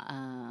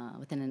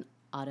within an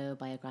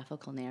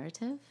autobiographical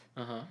narrative.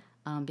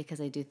 Because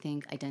I do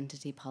think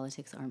identity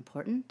politics are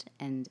important,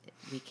 and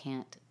we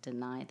can't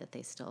deny that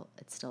it's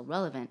still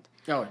relevant.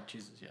 Oh,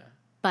 Jesus, yeah.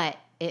 But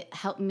it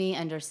helped me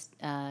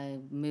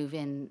move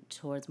in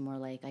towards more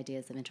like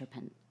ideas of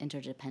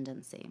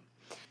interdependency.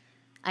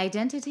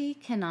 Identity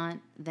cannot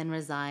then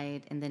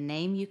reside in the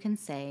name you can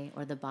say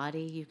or the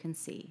body you can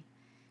see,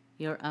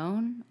 your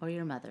own or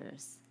your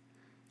mother's.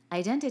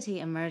 Identity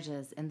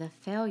emerges in the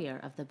failure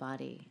of the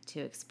body to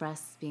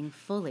express being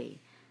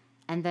fully,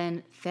 and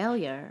then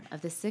failure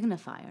of the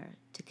signifier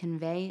to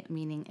convey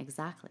meaning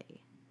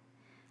exactly.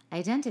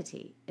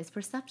 Identity is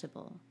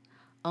perceptible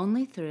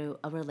only through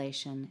a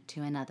relation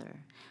to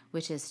another,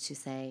 which is to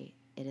say,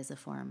 it is a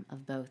form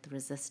of both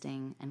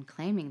resisting and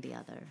claiming the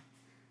other,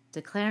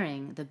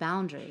 declaring the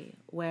boundary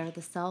where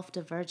the self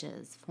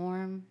diverges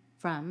from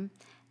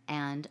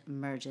and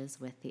merges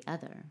with the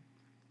other.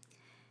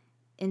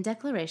 In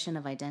declaration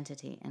of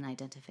identity and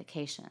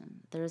identification,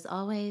 there is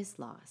always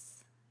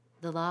loss.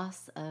 The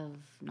loss of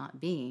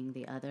not being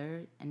the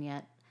other, and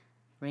yet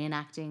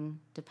reenacting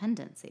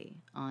dependency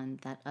on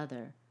that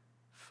other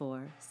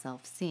for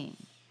self-seeing,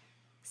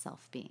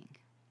 self-being.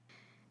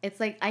 It's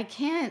like, I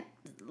can't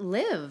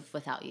live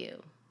without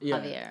you,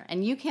 Javier,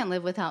 and you can't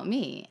live without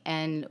me.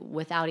 And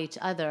without each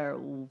other,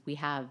 we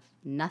have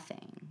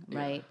nothing,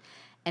 right?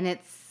 And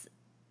it's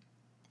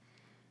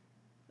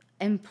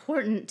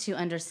important to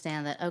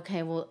understand that,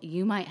 okay, well,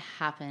 you might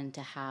happen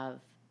to have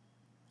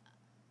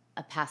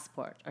a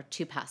passport or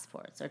two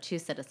passports or two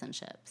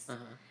citizenships.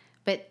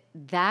 But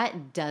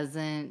that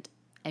doesn't,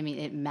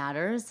 it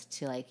matters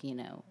to, like,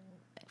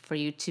 for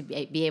you to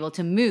be able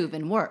to move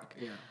and work.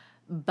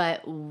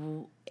 But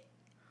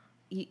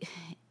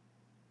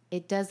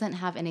it doesn't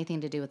have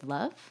anything to do with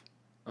love,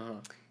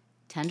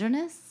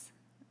 tenderness,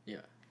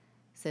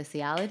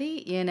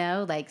 sociality,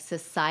 like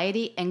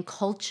society and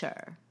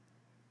culture,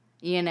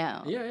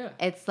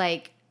 It's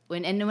like,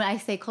 when I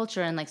say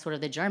culture in like sort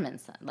of the German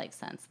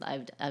sense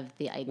of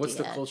the idea. What's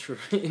the culture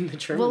in the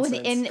German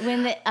sense?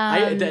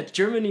 That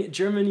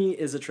Germany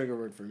is a trigger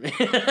word for me.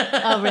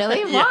 Oh,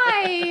 really?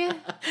 Why?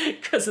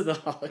 Because of the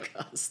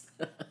Holocaust.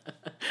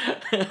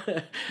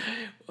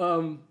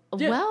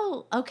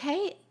 Well,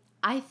 okay.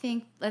 I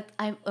think that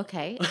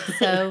okay.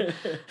 So,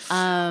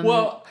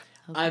 well,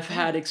 okay. I've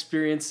had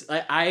experience.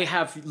 I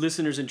have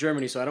listeners in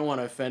Germany, so I don't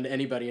want to offend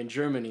anybody in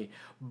Germany.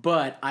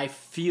 But I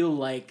feel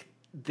like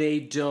they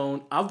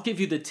don't. I'll give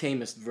you the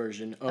tamest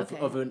version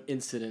of an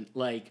incident.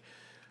 Like,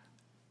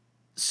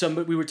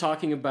 we were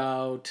talking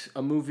about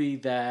a movie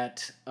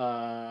that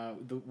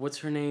what's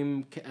her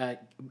name?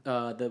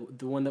 The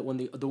one that won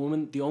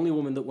the only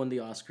woman that won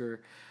the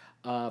Oscar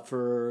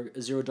for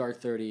Zero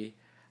Dark 30.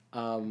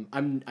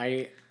 I'm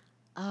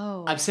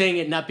saying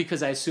it not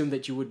because I assume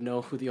that you would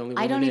know who the only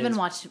woman is. I don't even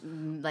watch,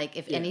 like,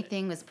 if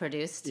anything was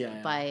produced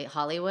by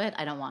Hollywood,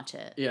 I don't watch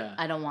it. Yeah.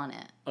 I don't want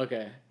it.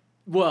 Okay.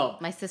 Well,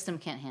 my system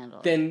can't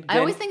handle it. I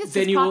always think it's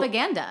just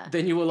propaganda.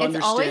 Then you will understand.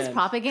 It's always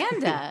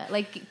propaganda.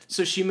 Like,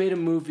 so she made a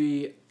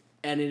movie,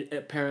 and it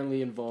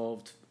apparently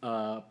involved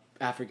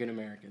African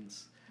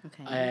Americans.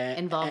 Okay.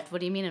 Involved? What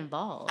do you mean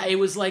involved? It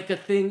was like a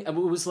thing. It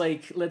was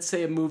like, let's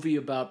say, a movie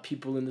about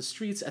people in the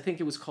streets. I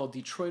think it was called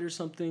Detroit or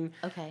something.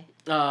 Okay.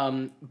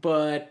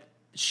 But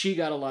she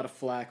got a lot of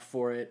flack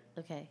for it.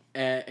 Okay.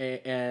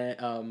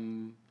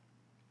 And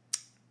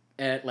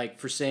like,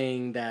 for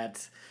saying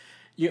that,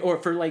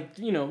 or for like,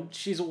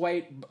 she's a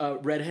white,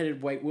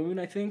 redheaded white woman,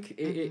 I think,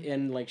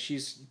 and like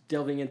she's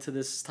delving into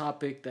this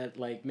topic that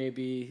like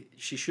maybe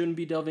she shouldn't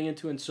be delving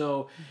into, and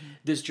so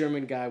this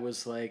German guy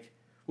was like,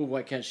 well,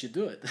 why can't she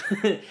do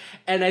it?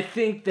 And I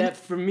think that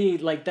for me,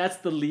 like that's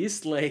the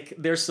least. Like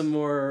there's some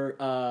more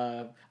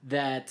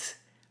that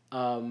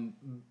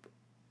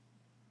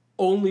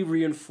only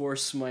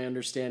reinforce my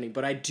understanding,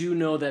 but I do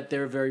know that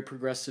they're a very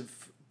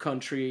progressive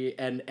country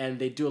and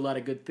they do a lot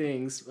of good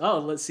things. Oh,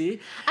 let's see.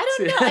 I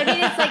don't know. I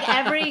mean, it's like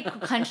every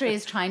country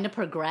is trying to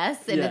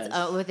progress in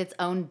with its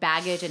own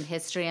baggage and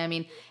history. I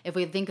mean, if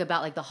we think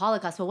about like the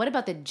Holocaust, well, what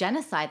about the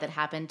genocide that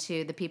happened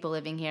to the people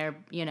living here?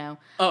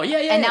 Oh yeah.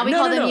 And now we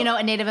call them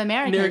Native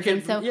Americans.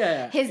 And so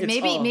his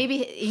maybe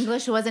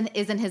English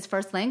isn't his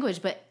first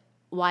language, but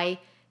why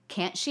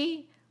can't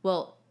she?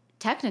 Well,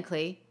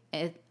 technically,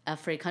 a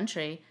free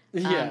country.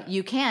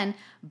 You can,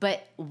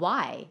 but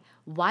why?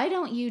 Why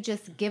don't you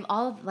just give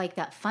all of like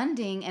that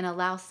funding and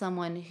allow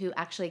someone who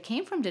actually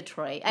came from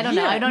Detroit? I don't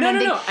know. I don't know.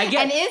 No, I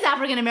get, and is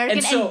African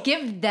American and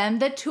give them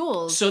the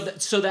tools. So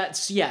that's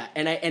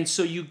and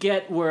so you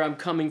get where I'm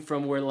coming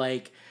from. Where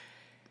like,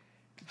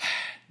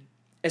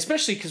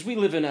 especially because we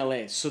live in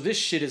LA, so this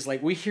shit is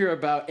like we hear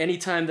about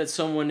anytime that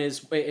someone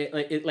is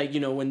like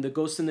when the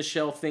Ghost in the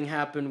Shell thing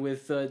happened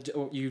with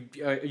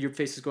your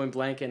face is going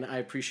blank, and I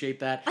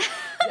appreciate that.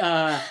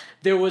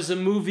 There was a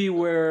movie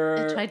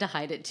where I tried to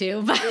hide it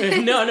too, but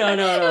no.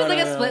 It was like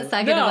a split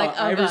second. No, of like, oh gosh.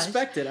 I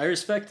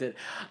respect it.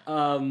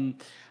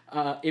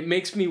 It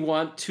makes me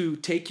want to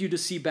take you to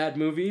see bad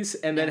movies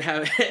and then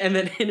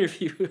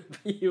interview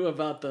you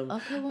about them.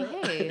 Okay, well,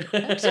 hey,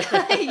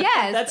 actually,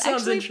 yes, that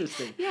sounds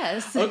interesting.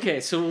 Yes. Okay,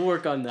 so we'll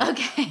work on that.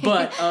 Okay.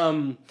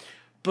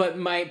 But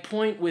my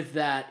point with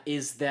that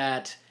is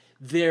that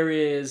there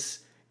is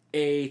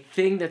a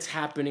thing that's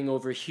happening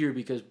over here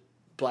because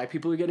Black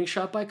people are getting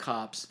shot by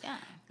cops. Yeah.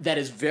 That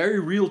is very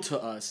real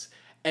to us,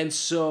 and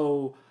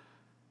so.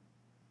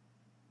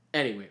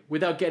 Anyway,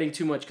 without getting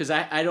too much, because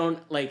I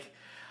don't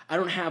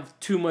have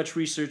too much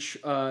research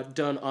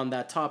done on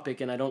that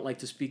topic, and I don't like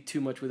to speak too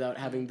much without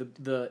having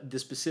the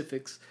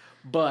specifics.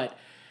 But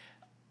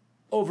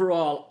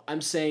overall,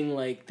 I'm saying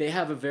like they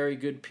have a very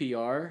good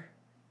PR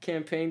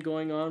campaign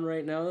going on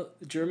right now,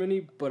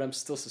 Germany, but I'm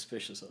still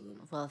suspicious of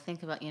them. Well,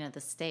 think about the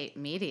state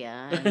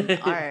media and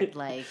art,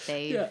 like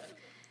they've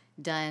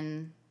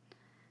done.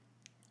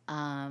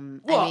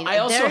 I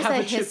also there's have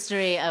a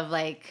history of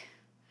like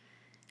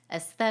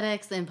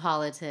aesthetics in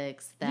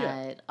politics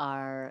that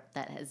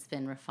has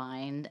been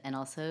refined and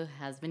also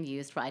has been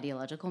used for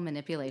ideological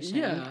manipulation.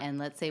 Yeah. And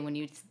let's say when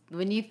you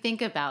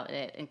think about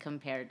it and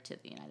compare it to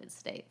the United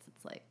States,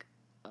 it's like,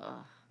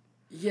 ugh.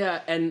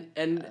 Yeah,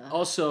 and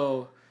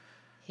also.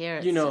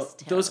 Here it's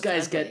those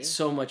guys get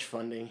so much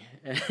funding,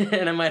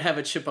 and I might have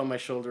a chip on my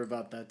shoulder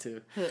about that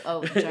too.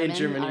 In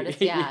Germany,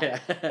 artists? Yeah.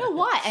 No,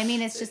 why? I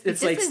mean, it's just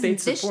it's like state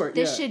support.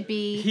 This should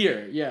be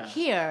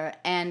here,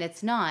 and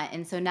it's not.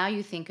 And so now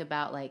you think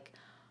about like,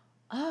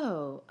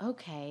 oh,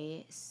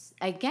 okay.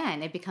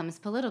 Again, it becomes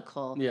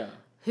political. Yeah.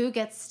 Who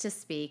gets to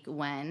speak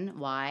when,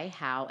 why,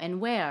 how, and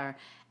where?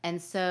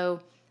 And so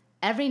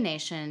every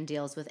nation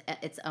deals with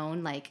its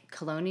own like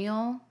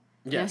colonial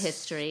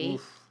history.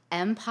 Oof.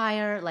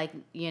 Empire, like,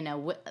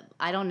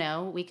 I don't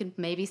know, we could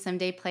maybe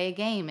someday play a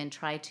game and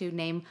try to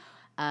name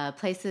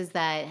places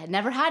that had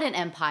never had an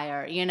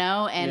empire,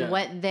 and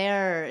what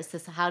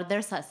how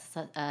their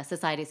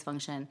societies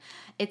function.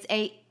 It's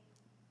a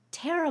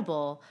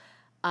terrible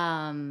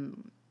sort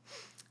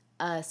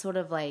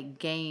of like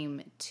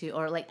game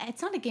or like,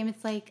 it's not a game,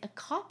 it's like a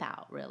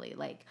cop-out, really.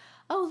 Like,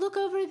 oh, look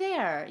over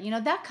there,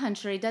 that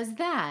country does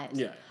that.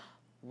 Yeah.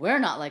 We're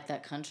not like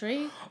that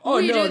country. Oh,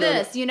 we do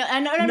this, and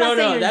I'm not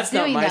saying you're that's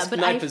doing not that, but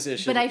my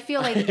position. But I feel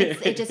like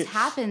it just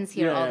happens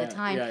here all the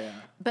time. Yeah.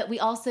 But we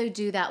also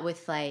do that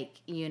with like,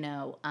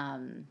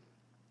 I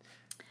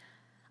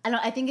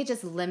think it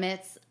just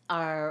limits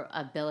our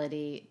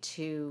ability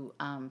to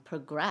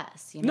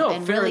progress,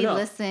 and really enough.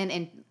 listen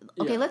and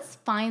let's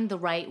find the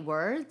right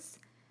words.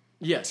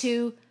 Yes.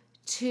 To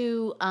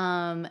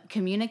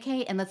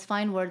communicate, and let's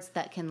find words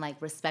that can like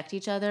respect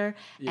each other,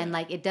 and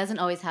like it doesn't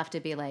always have to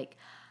be like,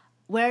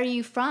 where are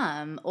you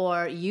from,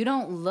 or you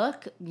don't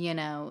look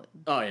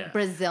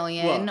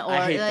Brazilian, well,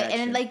 I hate that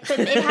shit. Like, but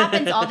it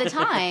happens all the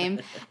time,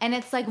 and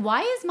it's like,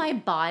 why does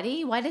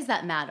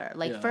that matter?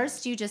 Like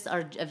first you just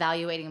are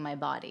evaluating my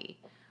body,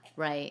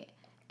 right,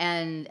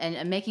 and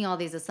making all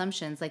these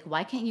assumptions. Like,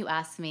 why can't you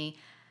ask me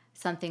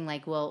something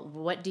like, well,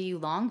 what do you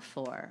long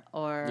for?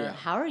 Or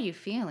how are you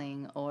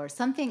feeling? Or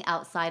something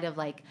outside of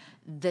like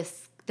the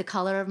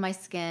color of my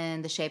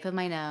skin, the shape of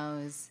my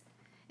nose.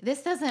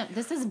 This is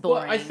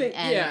boring. Well, I think,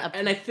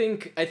 and I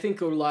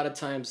think a lot of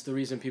times the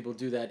reason people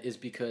do that is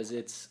because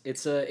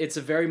it's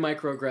a very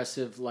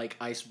microaggressive like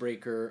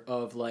icebreaker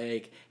of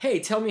like, hey,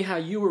 tell me how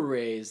you were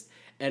raised.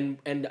 And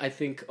I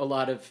think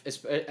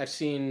I've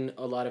seen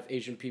a lot of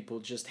Asian people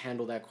just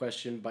handle that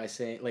question by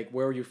saying like,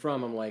 where are you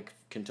from? I'm like,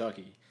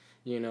 Kentucky.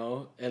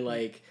 And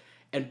like,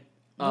 and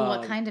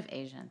what kind of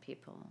Asian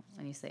people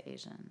when you say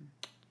Asian?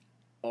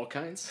 all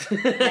kinds.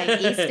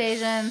 Like East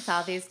Asian,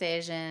 Southeast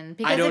Asian.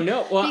 I don't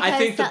know. Well, I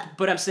think,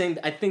 but I'm saying,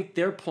 I think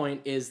their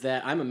point is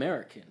that I'm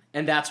American,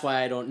 and that's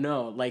why I don't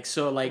know. Like,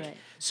 so, like, right.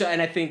 So,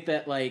 and I think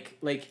that, like,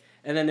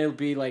 and then it'll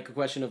be like a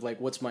question of like,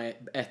 what's my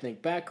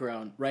ethnic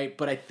background, right?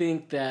 But I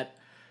think that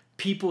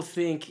people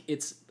think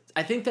it's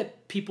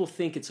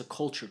a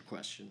culture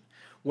question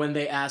when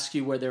they ask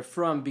you where they're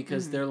from,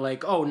 because they're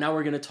like, oh, now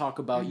we're going to talk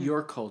about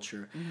your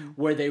culture,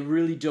 where they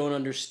really don't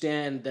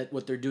understand that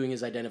what they're doing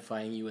is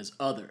identifying you as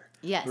other.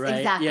 Yes, right?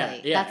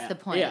 exactly. That's the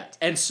point. Yeah.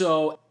 And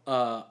so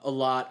a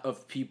lot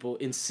of people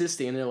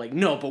insisting, and they're like,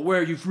 no, but where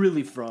are you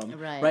really from?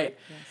 Right.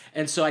 Yes.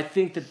 And so I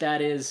think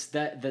that is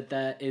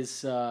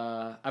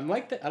I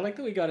like that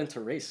we got into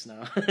race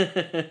now.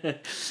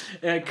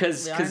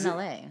 Because we are in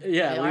LA.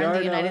 Yeah, we are in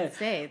the United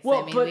States.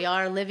 Well, I mean, we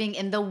are living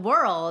in the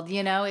world,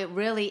 you know, it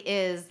really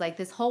is like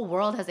this whole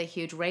world has a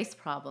huge race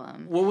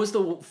problem. What was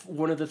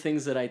one of the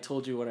things that I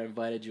told you when I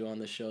invited you on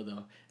the show,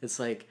 though? It's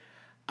like,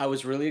 I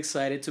was really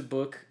excited to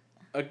book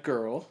a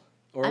girl.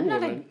 Or I'm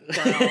not a girl.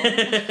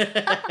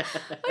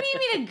 What do you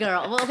mean a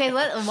girl? Well, okay,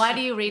 why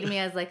do you read me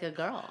as like a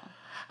girl?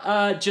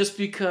 Just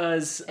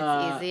because...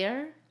 It's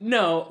easier?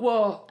 No,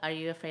 well... Are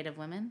you afraid of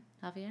women,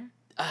 Javier?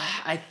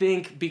 I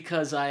think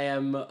because I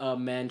am a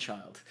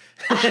man-child.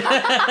 We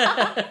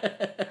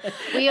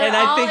are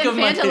all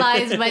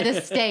infantilized by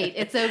the state.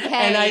 It's okay.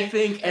 And I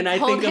think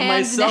of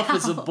myself now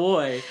as a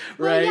boy,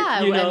 right? Well, yeah,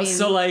 I mean,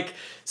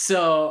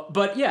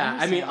 but yeah,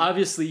 I mean,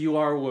 obviously you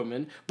are a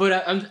woman,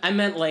 but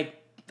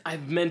I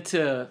meant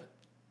to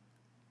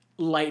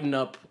lighten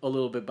up a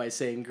little bit by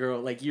saying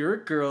girl. Like, you're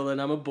a girl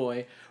and I'm a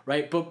boy,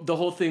 right? But the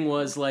whole thing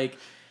was like,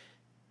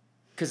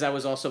 because I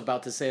was also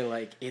about to say,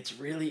 like, it's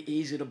really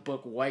easy to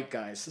book white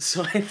guys.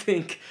 So I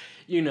think,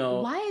 you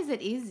know... Why is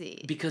it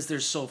easy? Because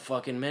there's so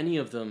fucking many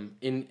of them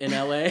in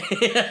LA.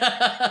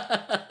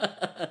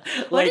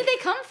 Where did they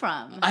come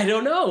from? I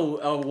don't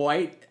know.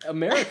 White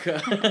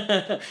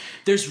America.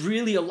 There's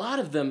really a lot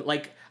of them.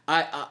 Like,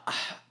 I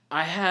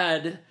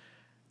had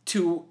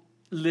to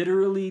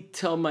literally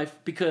tell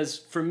because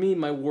for me,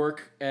 my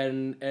work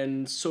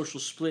and social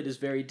split is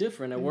very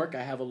different. At work,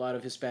 I have a lot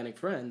of Hispanic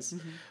friends,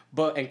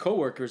 and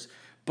coworkers.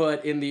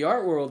 But in the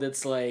art world,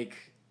 it's like,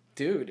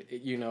 dude,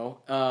 you know,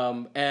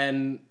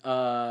 and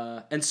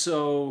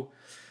so.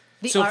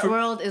 The art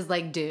world is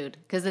like dude,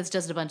 because it's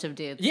just a bunch of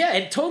dudes. Yeah,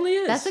 it totally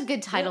is. That's a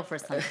good title for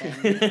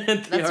something.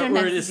 That's your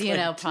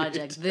next,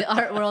 project. Dude. The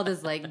art world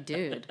is like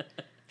dude.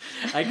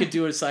 I could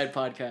do a side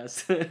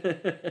podcast.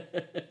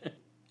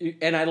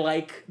 And I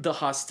like the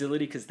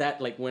hostility, because that,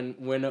 like, or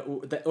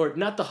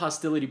not the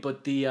hostility,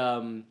 but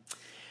the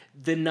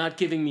not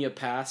giving me a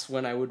pass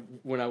when I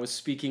was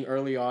speaking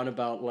early on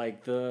about,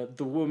 like, the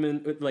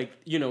woman, like,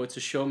 you know, it's a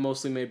show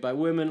mostly made by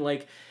women,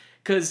 like,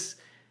 because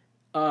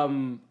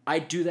I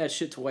do that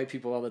shit to white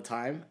people all the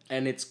time,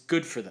 and it's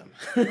good for them.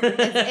 Is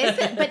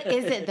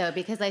it though?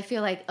 Because I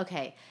feel like,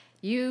 okay,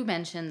 you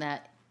mentioned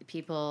that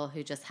people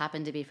who just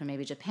happen to be from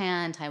maybe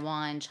Japan,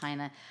 Taiwan,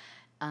 China,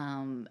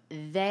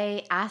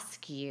 they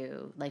ask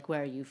you, like,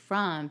 where are you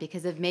from?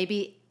 Because of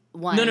maybe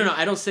one... No,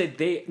 I don't say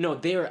they... No,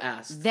 they are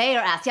asked. They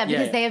are asked,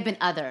 because they have been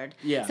othered.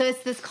 Yeah. So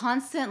it's this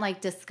constant,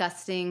 like,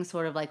 disgusting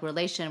sort of, like,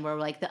 relation where,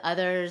 like, the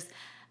others...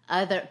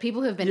 Other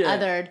people who have been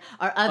othered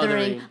are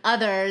othering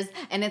others,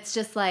 and it's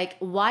just like,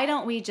 why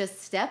don't we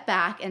just step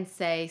back and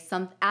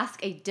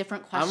ask a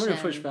different question? I'm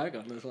gonna push back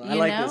on this one. I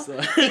like this though.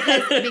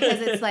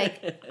 because it's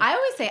like, I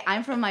always say,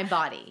 I'm from my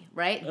body,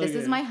 right? This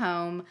is my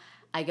home.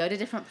 I go to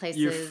different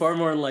places. You're far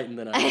more enlightened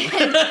than I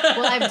am.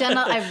 Well,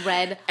 I've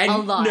read a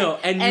lot. No,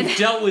 and you've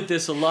dealt with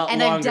this a lot longer.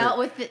 And I've dealt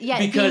with it,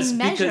 being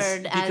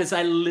measured because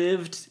I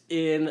lived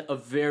in a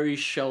very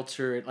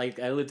sheltered, like,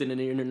 I lived in an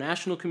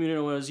international community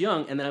when I was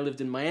young, and then I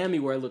lived in Miami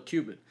where I looked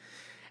Cuban.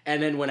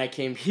 And then when I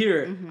came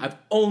here, I've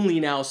only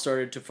now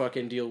started to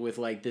fucking deal with,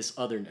 like, this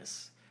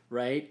otherness,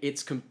 right?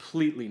 It's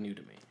completely new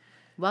to me.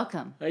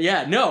 Welcome.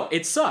 No,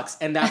 it sucks.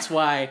 And that's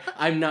why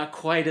I'm not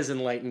quite as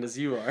enlightened as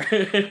you are.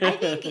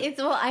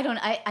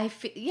 I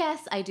think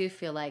yes, I do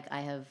feel like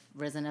I have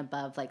risen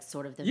above, like,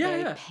 sort of the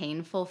very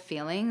painful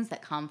feelings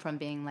that come from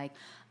being like,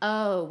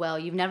 oh, well,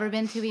 you've never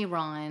been to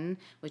Iran,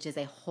 which is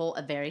a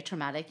very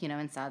traumatic,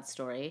 and sad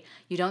story.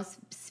 You don't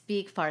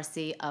speak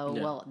Farsi. Oh,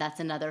 well, that's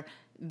another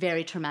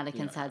very traumatic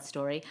and sad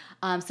story.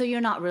 So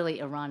you're not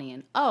really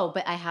Iranian. Oh,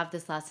 but I have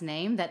this last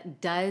name that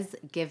does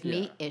give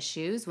me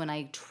issues when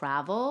I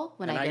travel,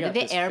 when I go to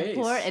the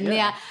airport. And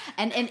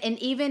and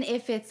even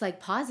if it's, like,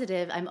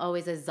 positive, I'm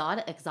always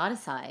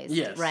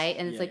exoticized, right?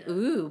 And it's like,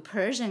 ooh,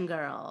 Persian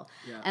girl.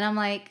 Yeah. And I'm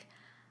like,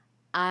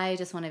 I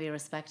just want to be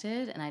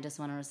respected, and I just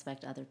want to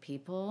respect other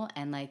people.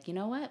 And, like, you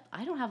know what?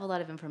 I don't have a lot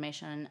of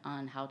information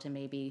on how to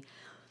maybe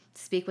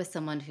speak with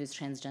someone who's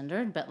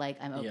transgendered, but, like,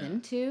 I'm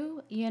open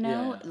to,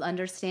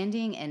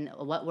 understanding and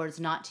what words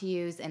not to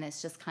use. And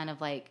it's just kind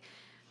of like,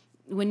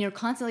 when you're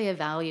constantly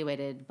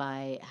evaluated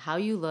by how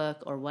you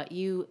look or what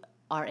you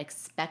are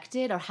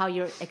expected or how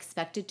you're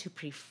expected to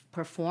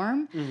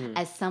perform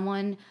as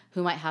someone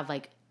who might have,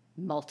 like,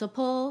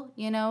 multiple,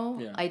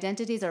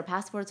 identities or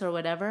passports or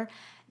whatever,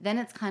 then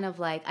it's kind of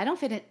like, I don't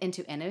fit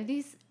into any of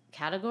these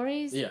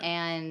categories,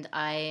 and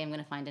I am going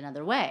to find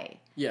another way.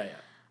 Yeah.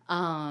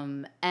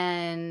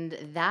 And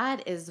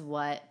that is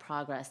what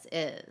progress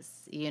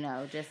is,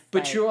 just.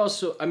 But like, you're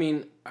also, I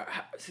mean,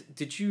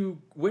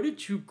 where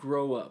did you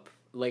grow up?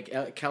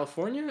 Like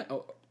California?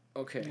 Oh,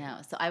 okay. No,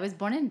 so I was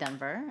born in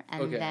Denver,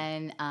 and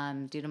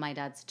then due to my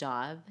dad's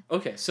job,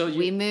 so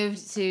we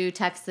moved to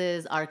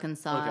Texas,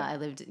 Arkansas. Okay. I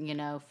lived,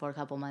 for a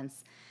couple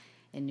months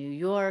in New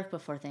York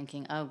before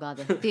thinking, oh God,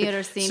 the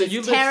theater scene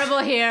is terrible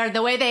here.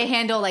 The way they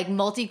handle like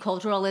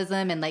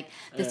multiculturalism and like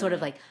this sort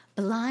of like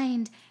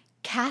blind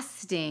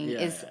casting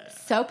is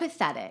so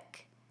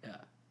pathetic. Yeah.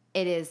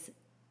 It is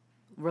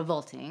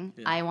revolting.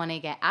 Yeah. I want to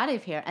get out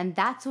of here. And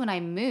that's when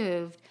I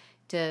moved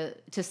to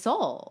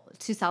Seoul,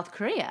 to South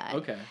Korea.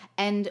 Okay.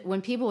 And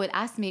when people would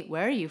ask me,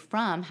 where are you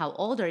from? How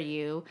old are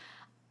you?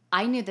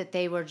 I knew that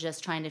they were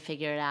just trying to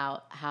figure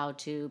out how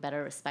to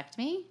better respect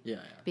me. Yeah.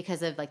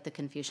 Because of like the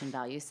Confucian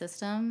value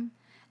system.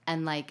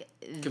 And like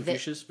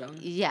Confucius value?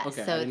 Yes.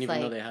 Okay, so I didn't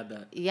even know they had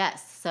that.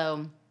 Yes.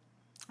 So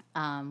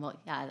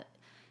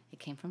it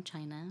came from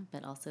China,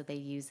 but also they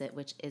use it,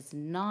 which is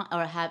not,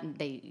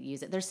 they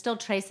use it. There's still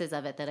traces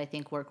of it that I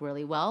think work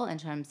really well in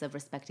terms of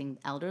respecting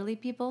elderly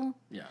people.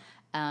 Yeah.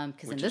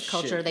 Because in this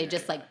culture, they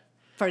just like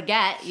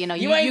forget, you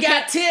ain't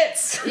got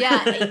tits.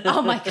 Yeah.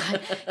 Oh my God.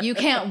 You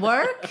can't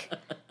work?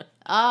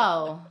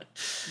 Oh,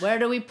 where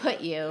do we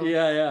put you?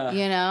 Yeah.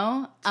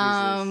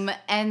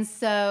 And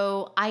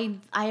so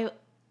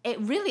it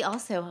really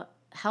also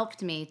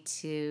helped me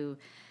to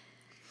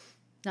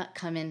not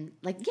come in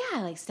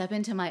step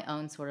into my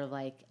own sort of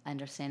like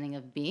understanding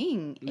of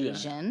being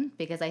Asian,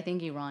 because I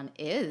think Iran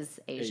is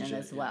Asian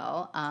as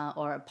well,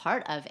 or a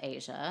part of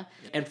Asia.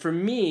 And for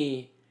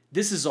me,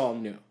 this is all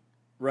new,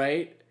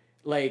 right?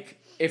 Like,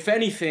 if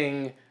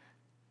anything,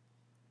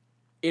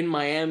 in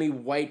Miami,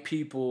 white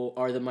people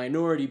are the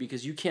minority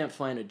because you can't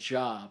find a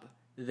job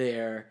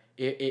there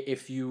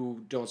if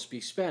you don't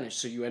speak Spanish.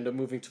 So you end up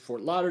moving to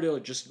Fort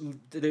Lauderdale.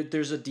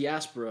 There's a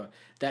diaspora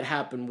that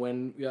happened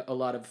when a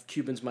lot of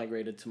Cubans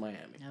migrated to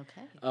Miami.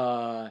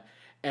 Okay.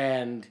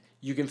 And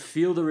you can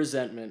feel the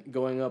resentment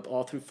going up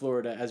all through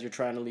Florida as you're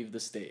trying to leave the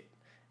state.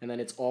 And then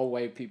it's all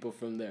white people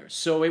from there.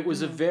 So it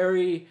was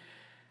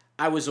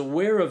I was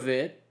aware of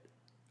it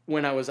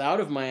when I was out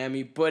of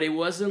Miami, but it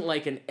wasn't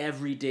like an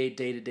everyday,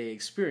 day-to-day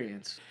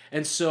experience.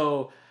 And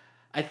so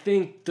I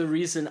think the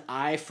reason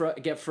I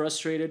get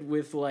frustrated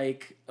with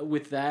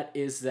that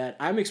is that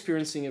I'm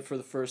experiencing it for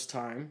the first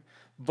time,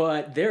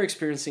 but they're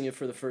experiencing it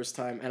for the first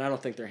time, and I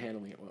don't think they're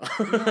handling it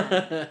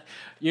well.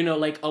 Yeah.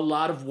 Like a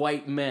lot of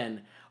white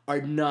men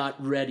are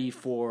not ready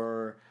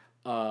for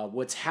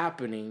what's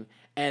happening,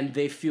 and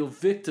they feel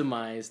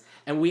victimized,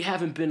 and we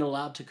haven't been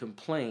allowed to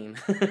complain,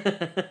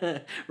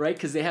 right?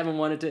 Because they haven't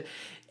wanted to,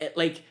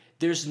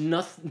 there's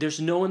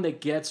no one that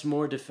gets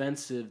more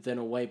defensive than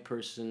a white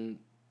person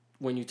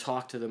when you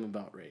talk to them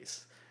about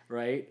race,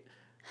 right?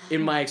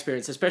 In my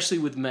experience, especially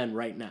with men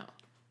right now.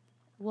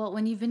 Well,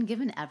 when you've been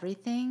given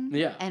everything,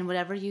 yeah, and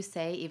whatever you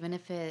say, even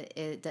if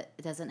it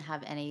doesn't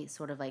have any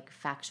sort of like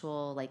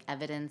factual like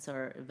evidence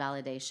or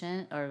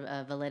validation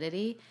or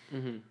validity,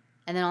 mm-hmm.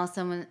 and then all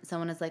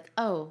someone is like,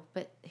 oh,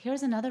 but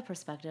here's another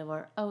perspective,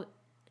 or oh,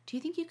 do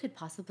you think you could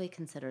possibly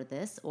consider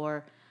this,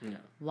 or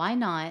why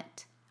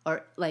not,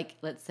 or like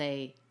let's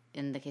say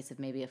in the case of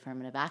maybe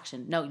affirmative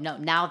action, no,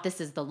 now this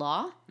is the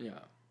law. Yeah.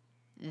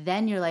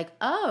 Then you're like,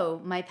 oh,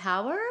 my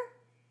power?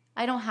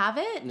 I don't have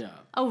it? No.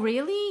 Oh,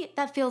 really?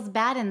 That feels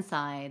bad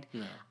inside.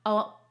 No.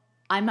 Oh,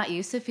 I'm not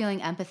used to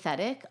feeling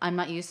empathetic. I'm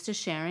not used to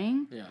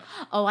sharing. Yeah.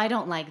 Oh, I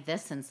don't like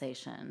this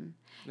sensation.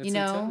 It's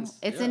intense.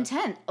 It's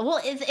intense. Well,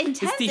 it's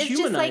intense. It's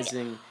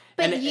dehumanizing.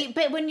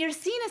 But when you're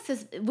seen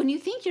as when you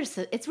think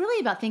it's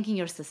really about thinking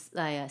you're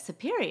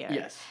superior.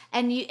 Yes.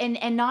 And you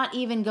and not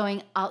even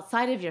going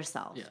outside of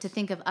yourself yes. to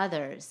think of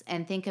others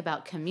and think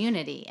about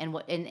community and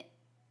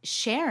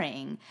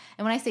sharing.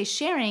 And when I say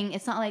sharing,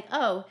 it's not like,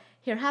 oh,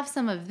 here, have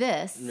some of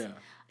this. Yeah.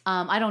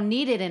 I don't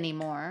need it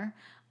anymore,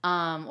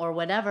 or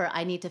whatever.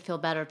 I need to feel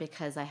better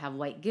because I have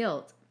white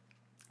guilt.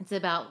 It's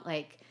about,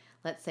 like,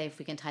 let's say if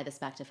we can tie this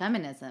back to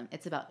feminism,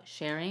 it's about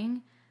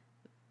sharing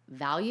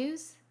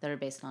values that are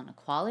based on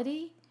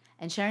equality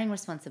and sharing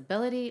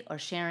responsibility, or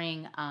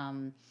sharing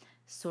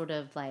sort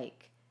of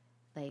like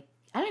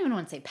I don't even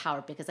want to say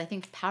power, because I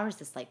think power is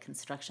this like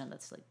construction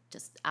that's like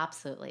just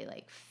absolutely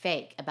like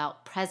fake,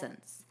 about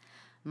presence.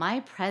 My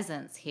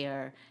presence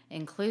here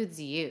includes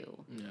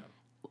you. Yeah.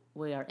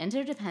 We are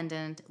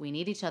interdependent. We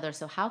need each other.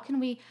 So how can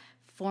we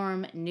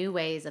form new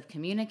ways of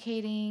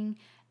communicating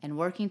and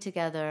working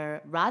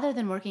together rather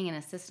than working in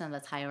a system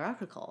that's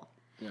hierarchical?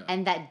 Yeah.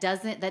 And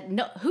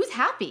who's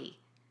happy?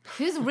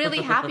 Who's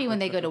really happy when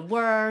they go to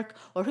work,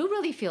 or who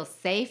really feels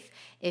safe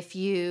if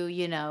you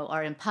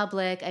are in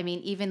public? I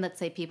mean, even let's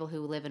say people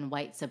who live in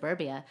white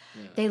suburbia,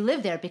 they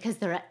live there because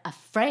they're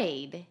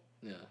afraid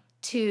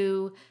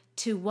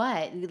to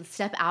what?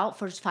 Step out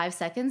for 5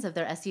 seconds of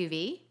their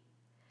SUV?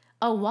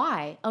 Oh,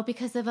 why? Oh,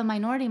 because if a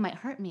minority might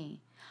hurt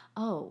me.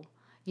 Oh,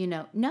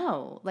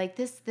 no, like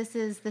this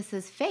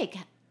is fake.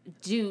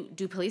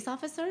 Do police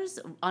officers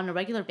on a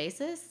regular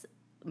basis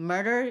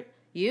murder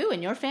you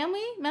and your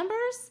family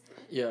members?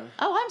 Yeah.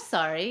 Oh, I'm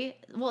sorry.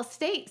 Well,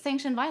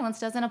 state-sanctioned violence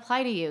doesn't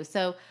apply to you.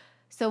 So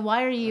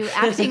why are you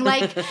acting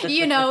like,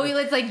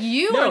 it's like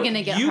you are going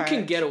to get hurt. You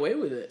can get away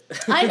with it.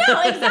 I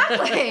know,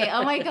 exactly.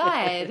 Oh my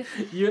God.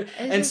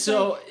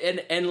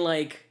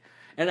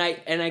 And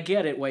I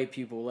get it, white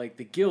people. Like,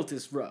 the guilt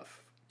is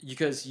rough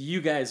because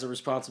you guys are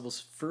responsible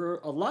for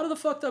a lot of the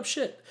fucked up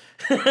shit.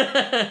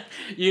 But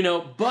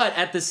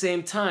at the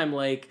same time,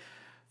 like,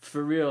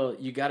 for real,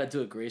 you got to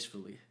do it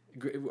gracefully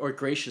or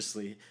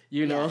graciously,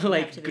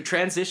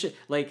 transition,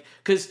 like,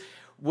 because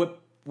what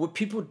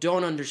people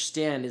don't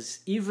understand is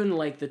even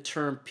like the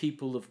term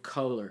people of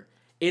color,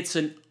 it's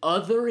an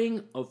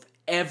othering of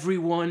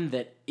everyone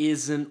that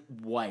isn't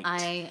white.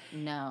 I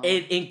know.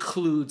 It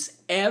includes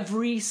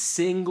every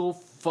single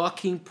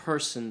fucking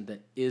person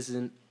that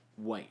isn't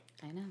white.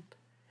 I know.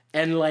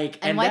 And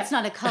white's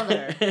not a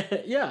color.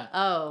 Yeah.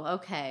 Oh,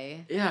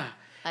 okay. Yeah.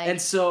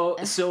 So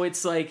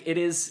it's like it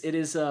is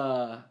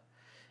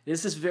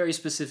this very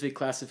specific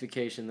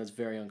classification that's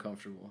very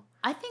uncomfortable.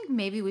 I think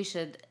maybe we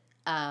should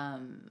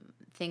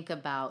think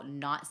about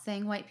not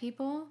saying white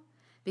people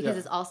because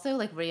it's also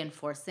like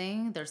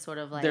reinforcing their sort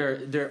of like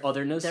their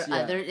otherness,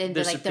 other, and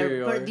their like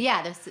superior.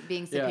 they're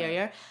being superior.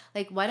 Yeah.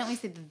 Like, why don't we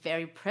say the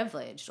very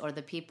privileged or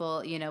the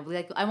people?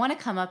 Like I want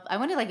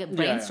to like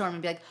brainstorm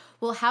and be like,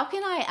 well, how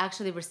can I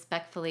actually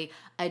respectfully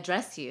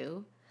address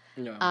you?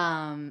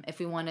 Yeah. If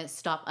we want to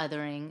stop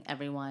othering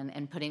everyone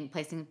and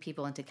placing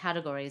people into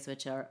categories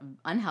which are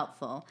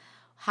unhelpful,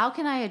 how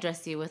can I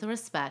address you with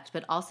respect,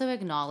 but also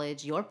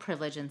acknowledge your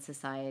privilege in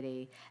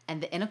society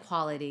and the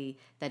inequality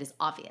that is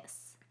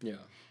obvious? Yeah.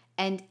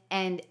 And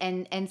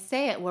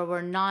say it where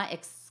we're not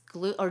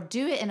or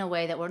do it in a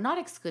way that we're not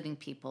excluding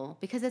people,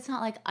 because it's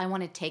not like I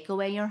want to take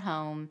away your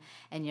home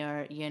and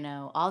your,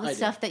 all the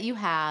stuff that you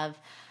have.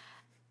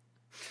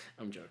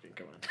 I'm joking.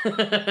 Come on.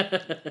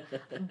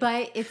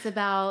 But it's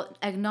about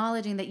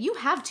acknowledging that you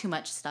have too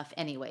much stuff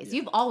anyways.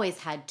 Yeah. You've always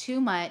had too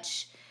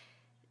much,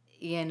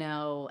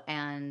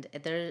 and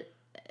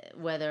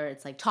whether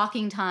it's like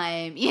talking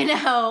time,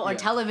 or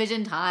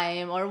television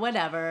time or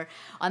whatever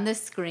on the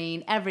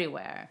screen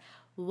everywhere.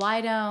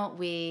 Why don't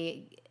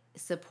we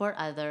support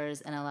others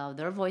and allow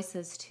their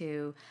voices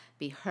to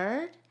be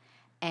heard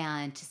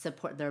and to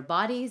support their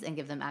bodies and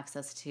give them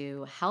access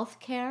to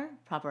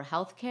proper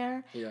health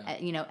care,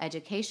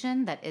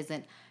 education that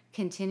isn't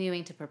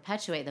continuing to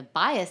perpetuate the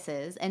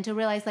biases, and to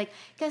realize, like,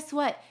 guess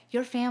what?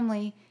 Your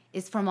family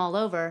is from all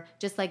over,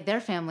 just like their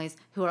families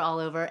who are all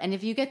over. And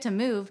if you get to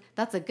move,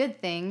 that's a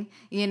good thing,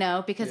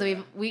 because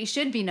we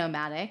should be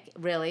nomadic,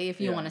 really,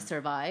 if you want to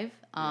survive.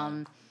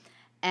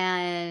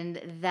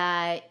 And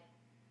that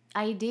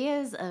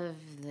ideas of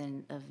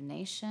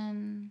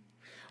nation...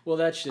 Well,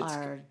 that shit's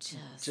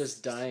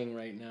just dying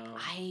right now.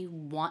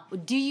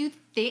 Do you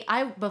think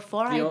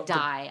before I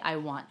die, I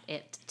want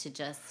it to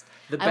just...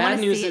 The bad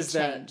news is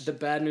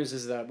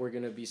that we're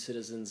going to be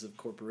citizens of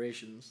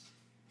corporations.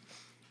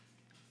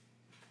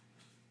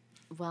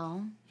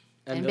 Well,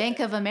 in Bank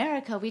of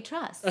America, we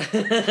trust.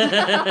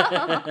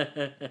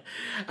 I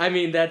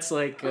mean, that's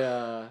like...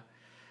 that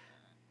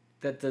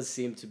does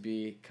seem to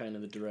be kind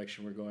of the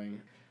direction we're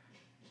going.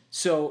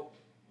 So...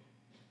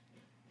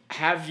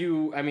 Have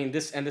you,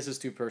 this is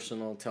too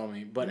personal, tell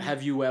me, but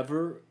have you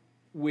ever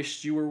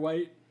wished you were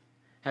white?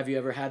 Have you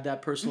ever had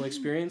that personal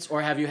experience?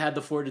 Or have you had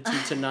the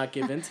fortitude to not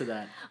give into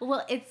that?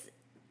 Well,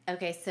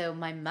 okay, so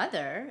my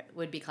mother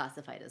would be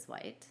classified as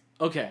white.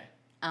 Okay.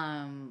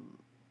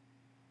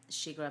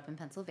 She grew up in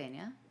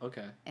Pennsylvania.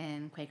 Okay.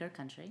 In Quaker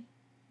country.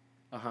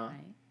 Uh-huh.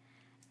 Right.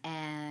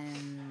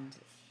 And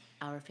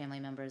our family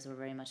members were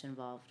very much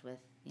involved with,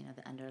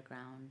 the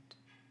underground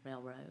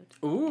railroad.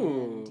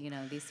 Ooh.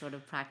 And, these sort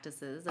of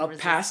practices of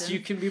resistance. Past you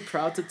can be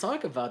proud to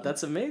talk about.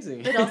 That's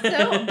amazing.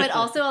 But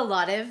also a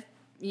lot of,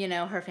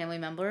 her family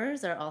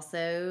members are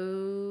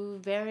also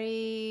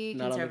very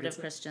conservative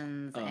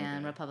Christians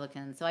and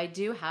Republicans. So I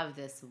do have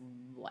this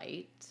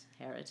white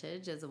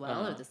heritage as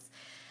well, or this,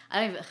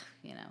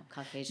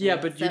 Caucasian. Yeah,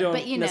 but you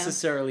don't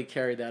necessarily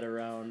carry that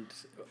around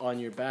on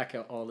your back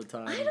all the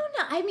time. I don't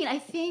know. I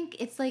think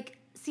it's like,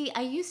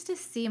 I used to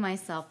see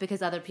myself,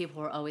 because other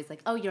people were always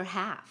like, oh, you're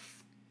half.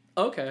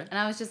 Okay. And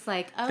I was just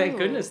like, oh. Thank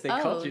goodness they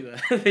called you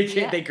that.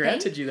 They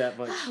granted you that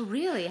much. Oh,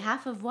 really?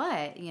 Half of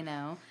what?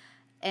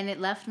 And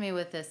it left me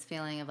with this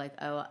feeling of like,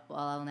 oh, well,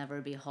 I'll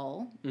never be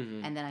whole.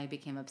 Mm-hmm. And then I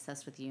became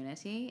obsessed with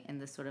unity and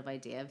this sort of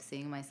idea of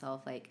seeing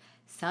myself like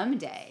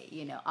someday,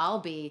 I'll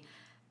be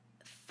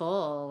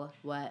full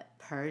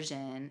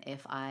Persian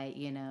if I,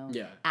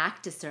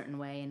 act a certain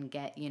way and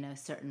get,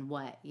 certain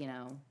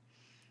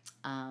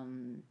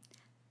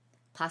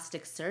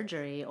plastic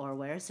surgery or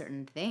wear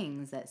certain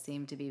things that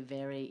seem to be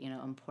very,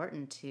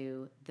 important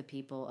to the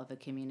people of a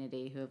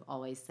community who have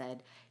always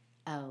said,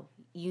 oh,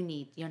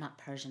 you're not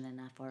Persian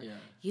enough, or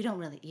you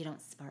don't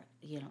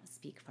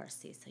speak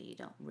Farsi, so you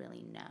don't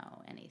really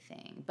know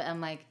anything. But I'm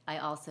like, I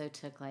also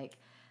took like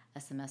a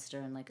semester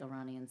in like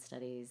Iranian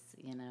studies,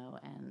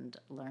 and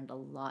learned a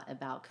lot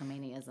about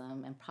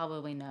Khomeiniism and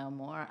probably know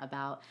more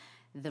about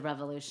the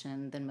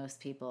revolution than most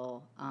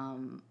people,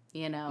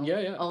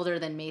 Yeah. older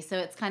than me. So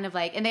it's kind of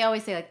like, and they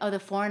always say like, oh, the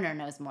foreigner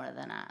knows more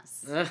than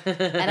us.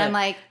 And I'm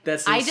like,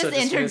 I just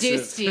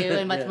introduced you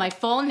and with my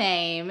full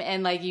name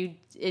and like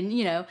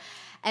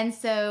and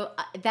so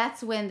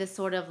that's when the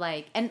sort of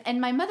like,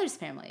 and my mother's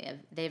family,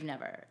 they've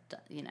never,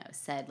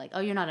 said like, oh,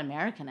 you're not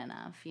American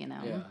enough,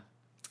 Yeah.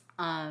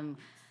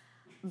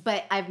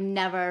 But I've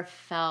never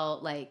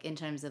felt like in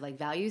terms of like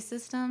value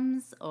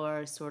systems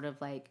or sort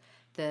of like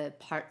the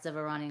parts of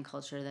Iranian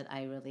culture that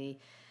I really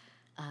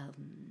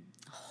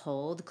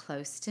hold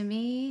close to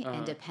me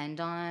and depend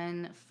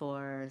on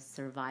for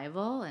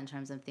survival in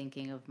terms of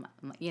thinking of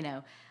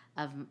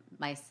of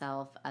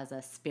myself as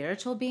a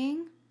spiritual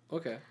being.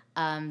 Okay.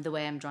 The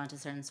way I'm drawn to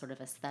certain sort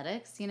of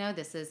aesthetics,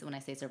 this is, when I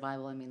say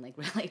survival, I mean like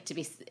really to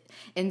be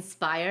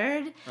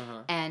inspired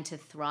and to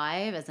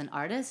thrive as an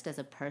artist, as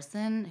a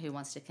person who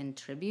wants to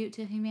contribute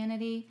to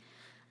humanity.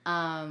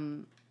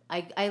 I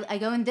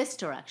go in this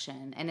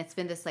direction, and it's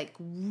been this like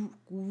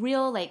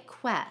real like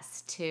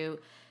quest to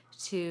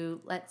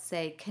let's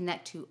say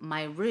connect to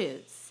my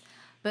roots.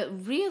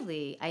 But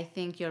really, I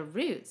think your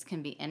roots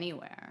can be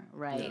anywhere,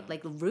 right? Yeah.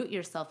 Like root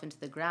yourself into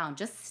the ground,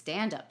 just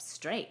stand up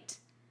straight.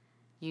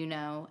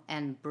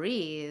 And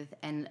breathe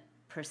and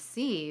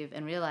perceive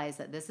and realize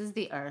that this is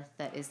the earth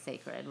that is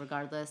sacred,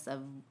 regardless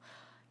of,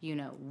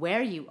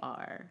 where you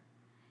are,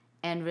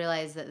 and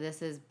realize that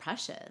this is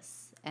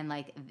precious. And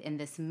like in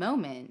this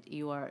moment,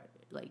 you are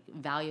like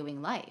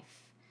valuing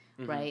life,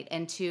 right?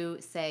 And to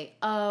say,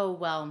 oh,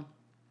 well,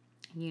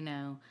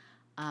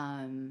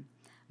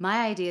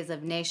 my ideas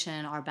of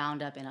nation are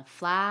bound up in a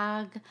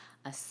flag,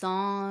 a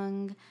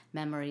song,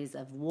 memories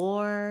of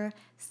war,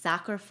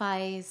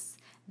 sacrifice.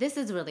 This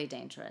is really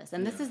dangerous.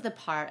 And this is the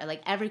part,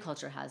 like every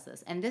culture has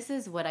this. And this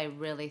is what I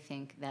really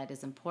think that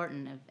is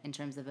important in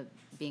terms of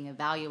being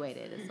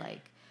evaluated is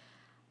like,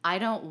 I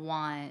don't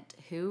want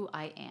who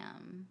I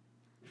am,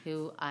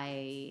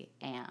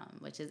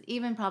 which is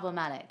even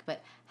problematic.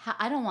 But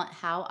I don't want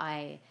how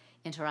I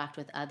interact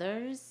with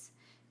others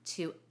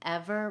to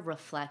ever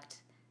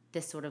reflect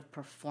this sort of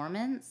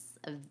performance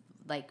of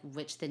like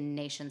which the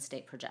nation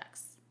state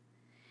projects.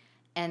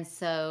 And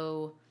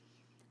so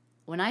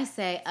when I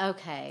say,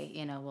 okay,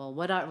 well,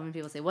 when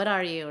people say, what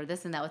are you, or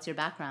this and that, what's your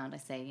background? I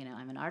say,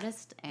 I'm an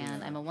artist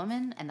and I'm a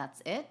woman, and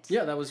that's it.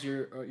 Yeah, that was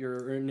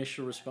your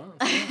initial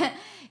response.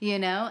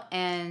 Yeah.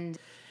 And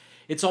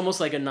it's almost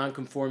like a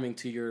non-conforming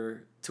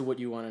to what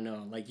you want to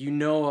know. Like,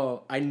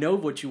 I know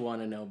what you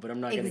want to know, but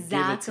I'm not going to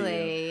give it to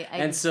you.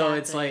 And so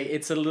it's like,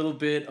 it's a little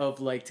bit of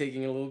like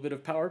taking a little bit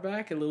of power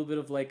back, a little bit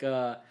of like,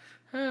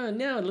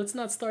 no, let's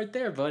not start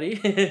there, buddy.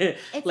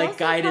 It's like also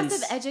guidance.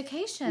 Passive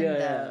education,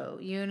 though.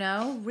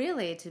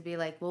 Really to be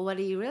like, well, what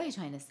are you really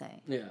trying to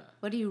say? Yeah.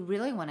 What do you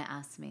really want to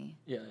ask me?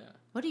 Yeah.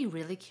 What are you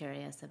really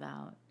curious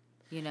about?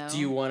 Do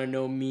you want to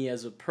know me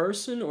as a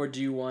person, or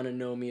do you want to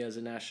know me as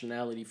a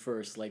nationality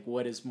first? Like,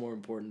 what is more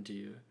important to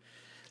you?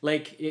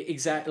 Like,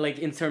 like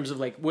in terms of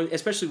like,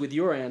 especially with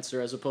your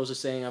answer, as opposed to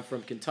saying I'm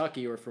from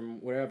Kentucky or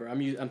from wherever. I'm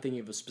thinking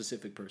of a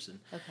specific person.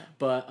 Okay.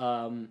 But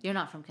you're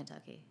not from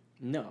Kentucky.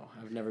 No,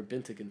 I've never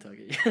been to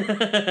Kentucky.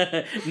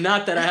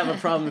 Not that I have a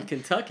problem with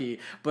Kentucky,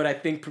 but I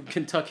think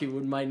Kentucky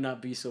might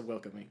not be so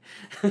welcoming.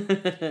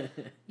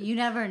 You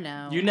never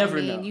know. You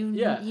never know.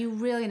 You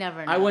really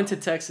never know. I went to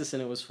Texas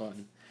and it was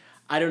fun.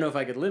 I don't know if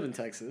I could live in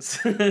Texas.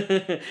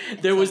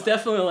 There was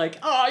definitely like,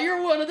 oh,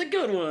 you're one of the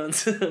good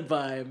ones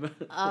vibe.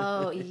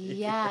 Oh,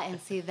 yeah. And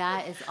see,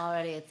 that is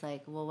already, it's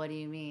like, well, what do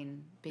you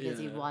mean?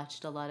 Because you've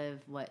watched a lot of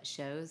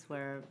shows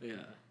where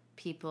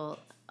people,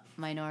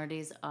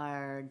 minorities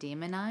are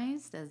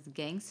demonized as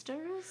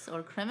gangsters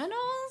or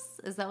criminals?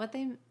 Is that what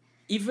they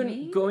even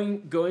mean?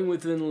 going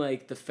within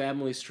like the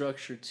family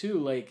structure too?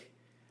 Like,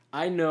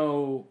 I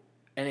know,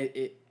 and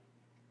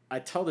I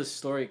tell this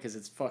story because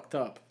it's fucked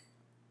up.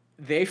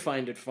 They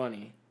find it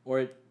funny,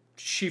 or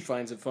she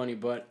finds it funny,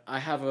 but I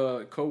have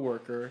a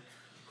coworker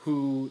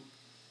who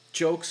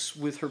jokes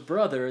with her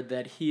brother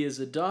that he is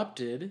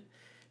adopted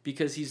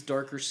because he's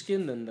darker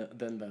skinned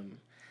than them.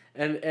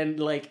 And I'm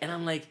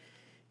like,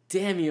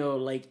 damn, yo,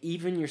 like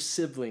even your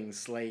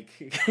siblings like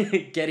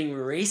getting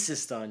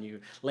racist on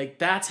you. Like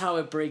that's how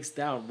it breaks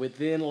down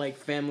within like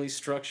family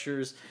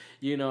structures.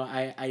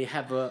 I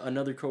have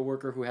another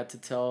coworker who had to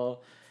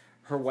tell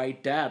her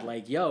white dad,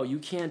 like, yo, you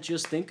can't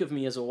just think of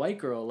me as a white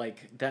girl.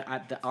 Like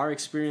that our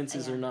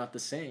experiences are not the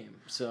same.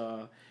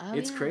 So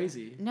it's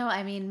crazy. No,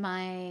 I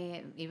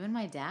mean even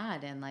my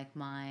dad and like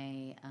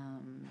my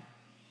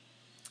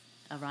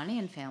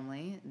Iranian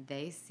family,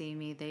 they see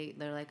me,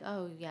 they're like,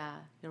 oh yeah,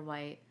 you're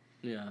white.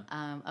 Yeah.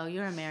 Oh,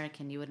 you're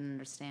American, you wouldn't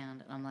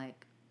understand. And I'm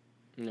like,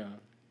 yeah.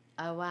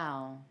 Oh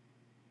wow,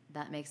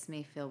 that makes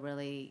me feel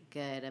really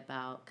good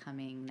about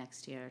coming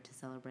next year to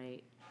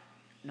celebrate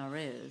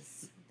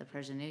Nowruz, the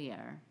Persian New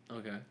Year.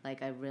 Okay.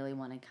 Like I really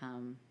want to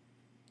come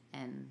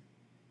and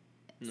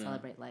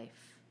celebrate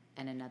life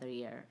and another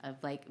year of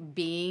like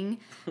being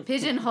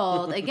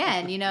pigeonholed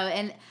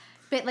again,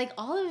 but like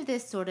all of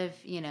this sort of,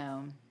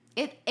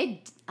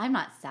 I'm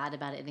not sad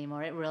about it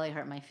anymore. It really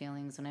hurt my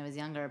feelings when I was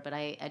younger, but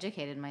I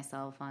educated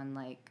myself on,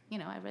 like,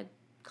 I read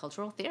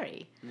cultural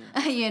theory,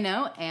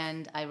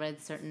 and I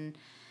read certain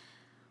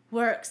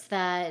works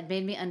that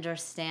made me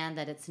understand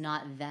that it's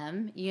not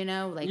them,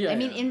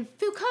 and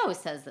Foucault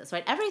says this,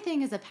 right?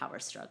 Everything is a power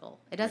struggle.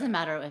 It doesn't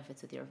matter if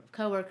it's with your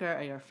coworker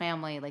or your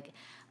family, like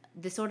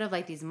the sort of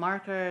like these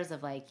markers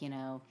of like,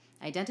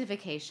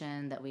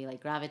 identification that we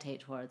like gravitate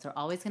towards are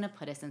always going to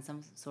put us in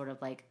some sort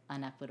of like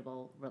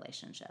unequitable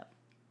relationship.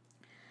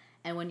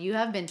 And when you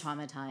have been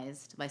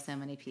traumatized by so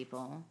many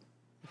people,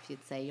 if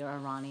you'd say you're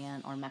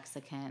Iranian or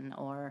Mexican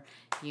or,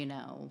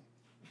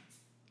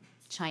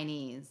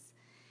 Chinese,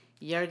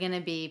 you're going to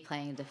be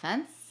playing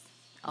defense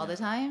all the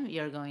time.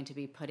 You're going to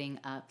be putting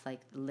up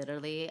like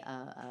literally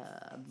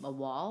a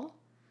wall.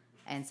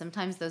 And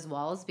sometimes those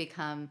walls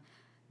become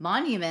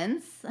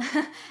monuments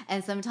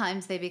and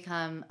sometimes they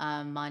become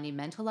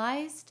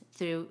monumentalized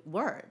through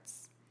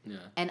words. Yeah.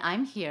 And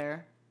I'm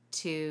here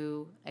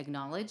to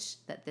acknowledge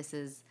that this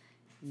is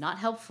not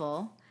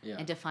helpful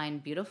and to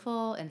find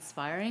beautiful,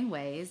 inspiring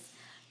ways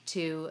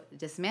to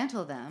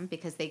dismantle them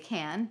because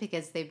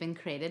they've been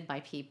created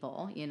by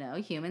people,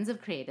 humans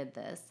have created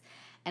this.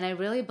 And I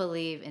really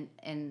believe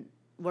in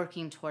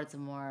working towards a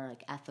more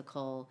like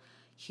ethical,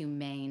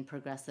 humane,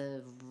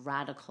 progressive,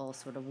 radical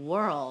sort of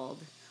world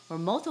where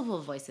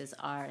multiple voices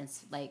are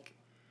like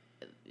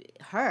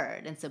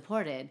heard and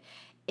supported.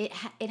 It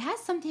has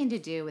something to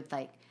do with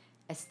like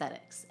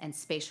aesthetics and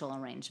spatial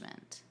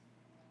arrangement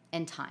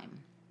and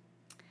time.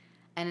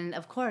 And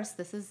of course,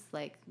 this is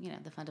like,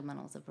 the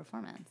fundamentals of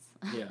performance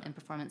and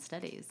performance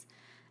studies.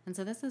 And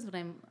so this is what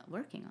I'm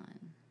working on.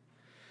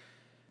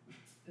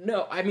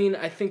 No, I mean,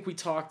 I think we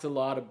talked a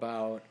lot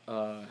about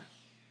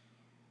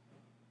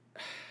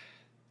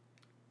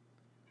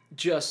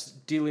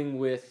just dealing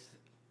with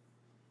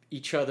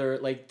each other,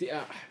 like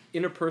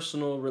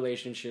interpersonal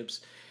relationships,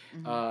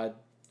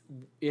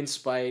 in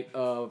spite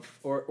of,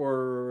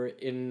 or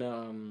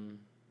in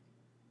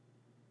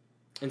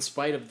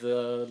spite of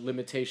the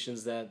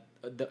limitations that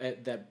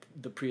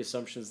the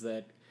pre-assumptions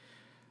that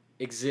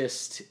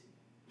exist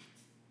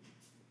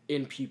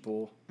in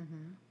people,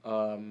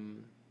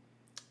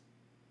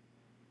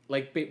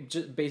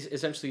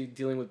 essentially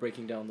dealing with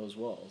breaking down those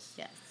walls.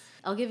 Yes,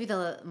 I'll give you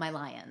my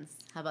lions.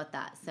 How about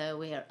that?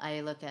 So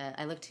I look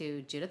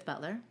to Judith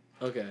Butler.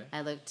 Okay. I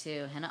look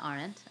to Hannah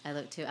Arendt. I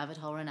look to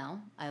Avital Ronell.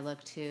 I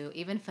look to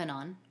even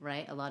Fanon,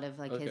 right? A lot of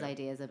like his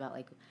ideas about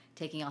like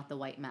taking off the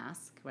white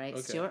mask, right?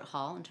 Okay. Stuart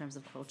Hall in terms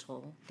of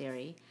cultural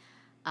theory.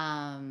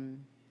 I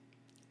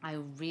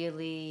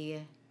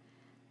really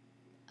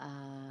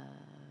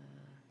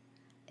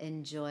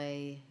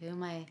enjoy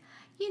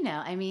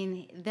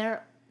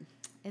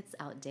it's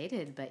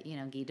outdated, but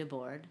Guy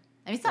Debord.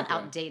 I mean, it's not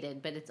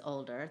outdated, but it's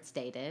older. It's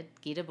dated.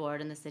 Guy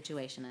Debord and the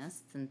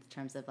Situationists in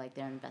terms of like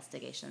their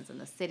investigations in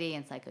the city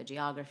and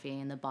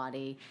psychogeography and the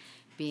body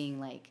being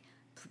like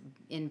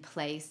in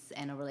place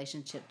and a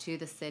relationship to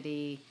the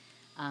city.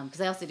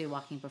 Because I also do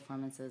walking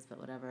performances, but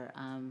whatever.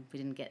 We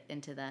didn't get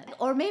into that.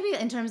 Or maybe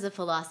in terms of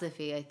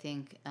philosophy, I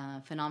think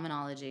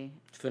phenomenology.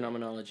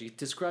 Phenomenology.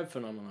 Describe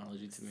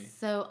phenomenology to me.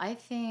 So I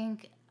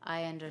think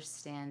I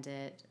understand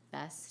it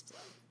best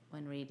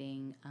when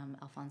reading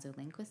Alfonso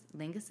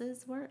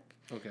Lingus's work.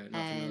 Okay, not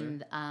familiar.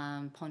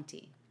 And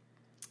Ponti.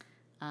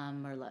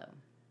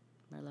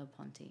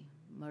 Merleau-Ponty.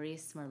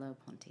 Maurice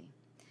Merleau-Ponty.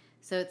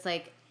 So it's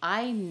like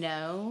I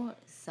know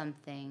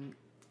something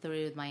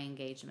through my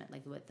engagement,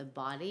 like what the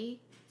body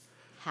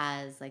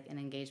has like an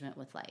engagement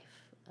with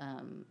life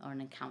or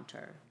an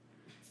encounter.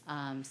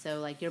 So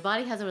like your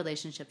body has a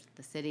relationship to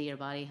the city, your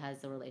body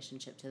has a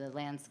relationship to the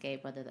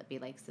landscape, whether that be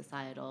like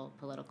societal,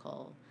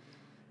 political,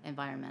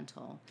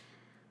 environmental.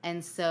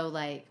 And so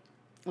like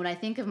when I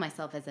think of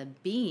myself as a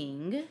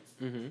being,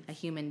 a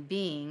human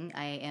being,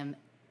 I am,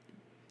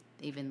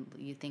 even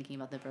you thinking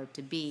about the verb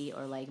to be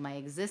or like my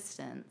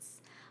existence,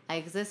 I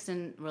exist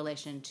in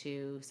relation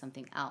to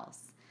something else.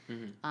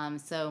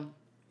 So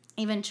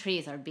even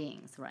trees are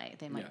beings, right?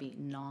 They might be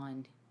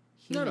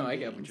non-human No, I beings.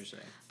 get what you're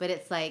saying. But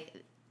it's like,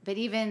 but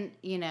even,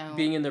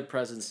 being in their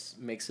presence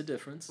makes a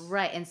difference.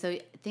 Right. And so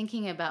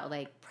thinking about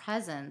like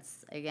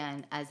presence,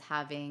 again, as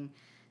having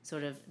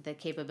sort of the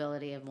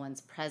capability of one's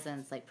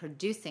presence, like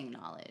producing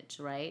knowledge,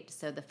 right?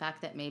 So the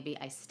fact that maybe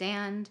I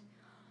stand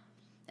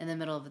in the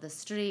middle of the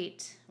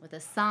street with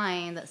a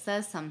sign that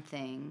says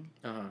something,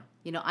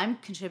 I'm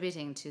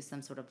contributing to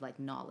some sort of like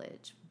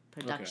knowledge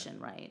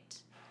production, right?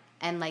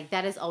 And like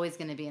that is always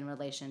going to be in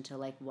relation to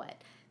like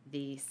what?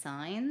 The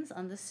signs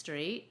on the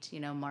street,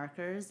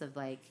 markers of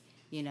like,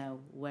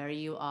 where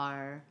you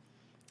are,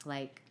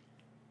 like,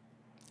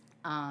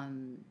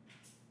 in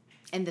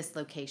this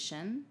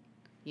location,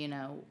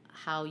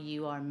 how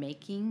you are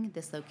making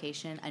this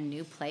location a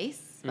new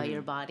place by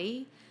your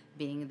body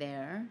being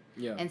there.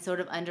 Yeah. And sort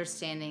of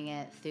understanding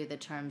it through the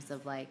terms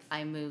of like,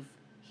 I move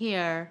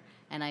here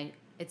and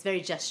it's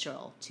very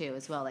gestural too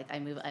as well. Like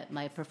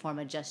I perform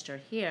a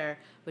gesture here,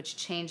 which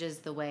changes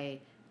the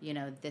way,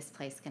 this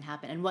place can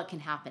happen and what can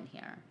happen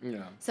here.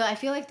 Yeah. So I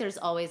feel like there's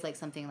always like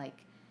something like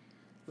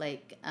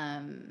like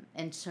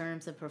in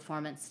terms of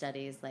performance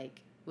studies,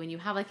 like when you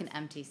have like an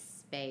empty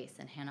space,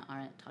 and Hannah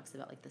Arendt talks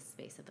about like the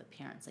space of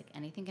appearance, like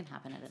anything can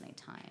happen at any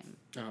time.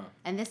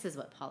 And this is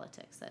what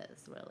politics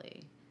is,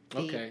 really.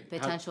 The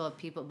potential of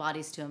people,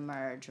 bodies to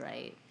emerge,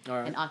 right?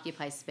 And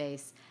occupy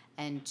space,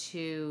 and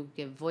to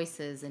give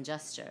voices and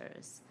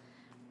gestures,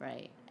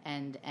 right?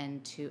 And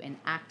to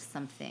enact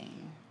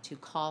something, to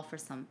call for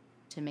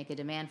to make a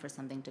demand for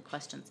something, to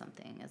question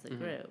something as a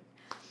group.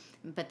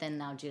 But then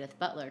now Judith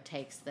Butler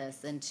takes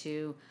this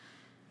into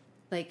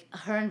like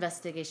her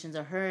investigations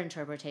or her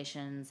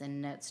interpretations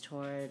and notes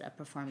toward a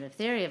performative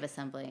theory of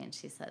assembly, and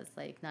she says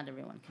like not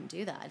everyone can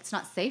do that. It's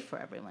not safe for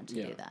everyone to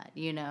do that,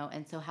 you know.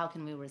 And so how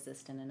can we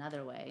resist in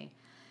another way?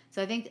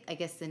 So I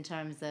guess in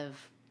terms of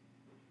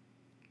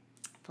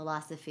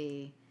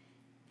philosophy,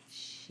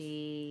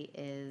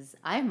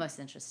 I'm most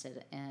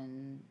interested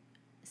in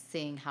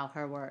seeing how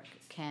her work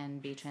can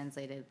be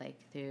translated like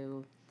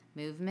through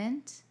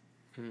movement.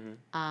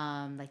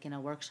 Like in a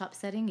workshop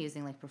setting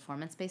using like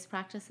performance-based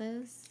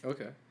practices.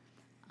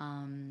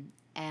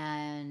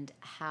 And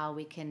how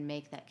we can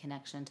make that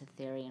connection to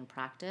theory and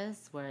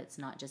practice where it's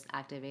not just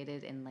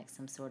activated in like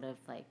some sort of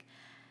like,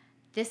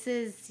 this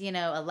is, you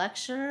know, a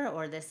lecture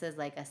or this is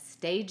like a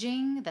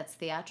staging that's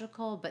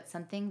theatrical, but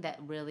something that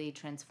really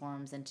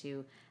transforms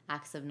into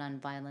acts of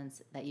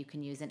nonviolence that you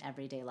can use in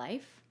everyday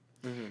life.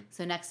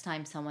 So next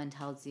time someone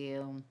tells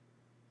you,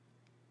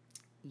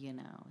 you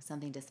know,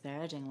 something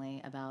disparagingly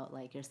about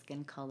like your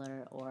skin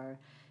color or,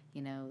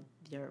 you know,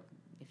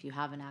 if you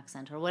have an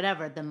accent or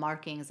whatever, the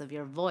markings of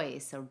your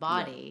voice or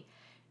body,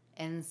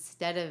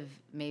 instead of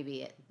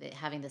maybe it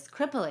having this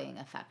crippling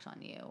effect on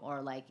you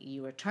or like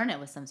you return it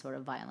with some sort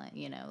of violent,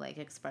 you know, like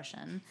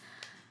expression,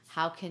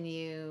 how can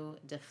you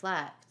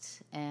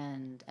deflect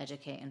and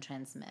educate and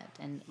transmit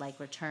and like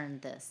return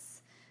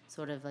this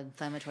sort of like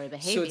inflammatory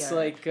behavior? So it's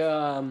like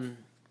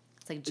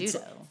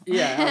judo.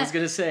 I was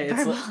gonna say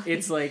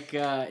it's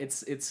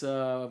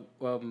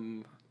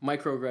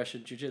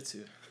microaggression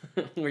jujitsu,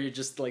 where you're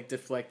just like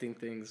deflecting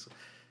things.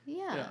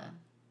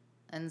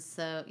 And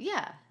so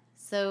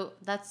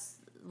that's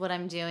what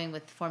I'm doing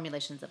with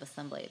Formulations of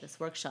Assembly, this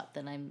workshop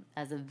that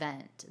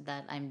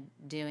I'm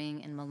doing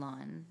in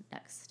Milan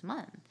next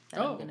month.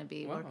 That I'm going to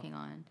be working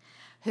on.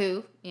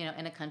 Who, you know,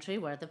 in a country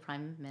where the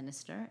prime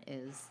minister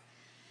is.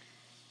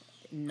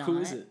 Not. Who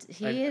is it?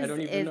 I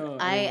don't even know.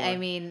 I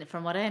mean,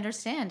 from what I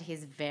understand,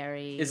 he's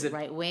very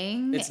right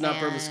wing. It's not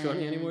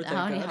Berlusconi anymore.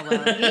 Thank God.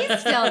 Well, he's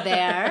still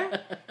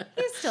there.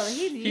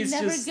 You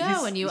never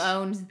go when you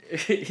own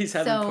he's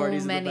having so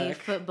parties many in the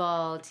back.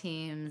 football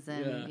teams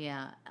and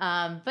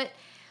but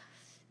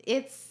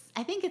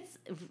I think it's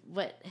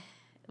what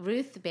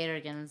Ruth Bader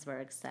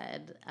Ginsburg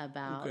said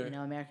about you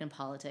know, American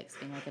politics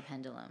being like a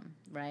pendulum,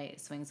 right? It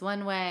swings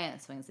one way and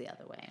it swings the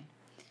other way.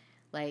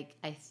 Like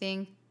I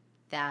think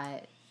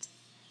that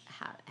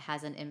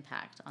has an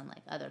impact on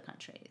like other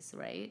countries,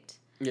 right?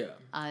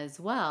 As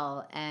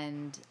well.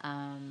 And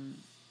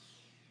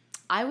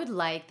I would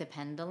like the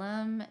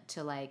pendulum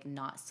to like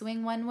not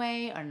swing one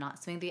way or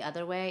not swing the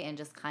other way and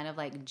just kind of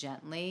like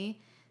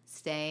gently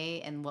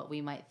stay in what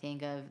we might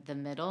think of the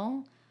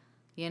middle,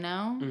 you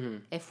know?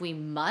 If we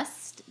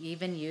must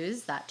even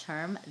use that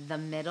term, the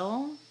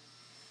middle,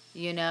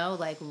 you know,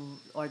 like,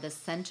 or the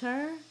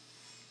center,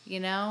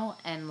 you know,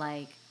 and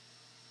like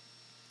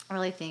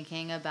really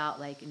thinking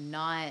about like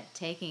not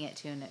taking it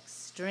to an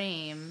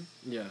extreme,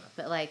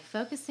 but like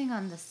focusing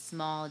on the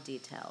small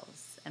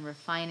details and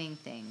refining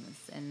things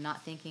and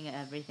not thinking of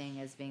everything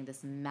as being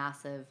this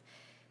massive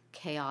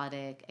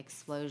chaotic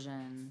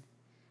explosion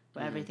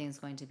where everything's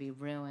going to be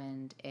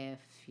ruined if,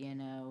 you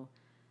know,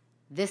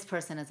 this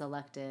person is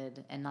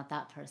elected and not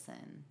that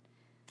person.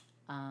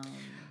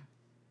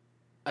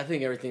 I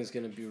think everything's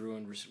going to be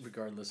ruined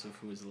regardless of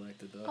who is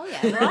elected, though. Oh,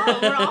 yeah.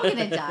 We're all going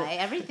to die.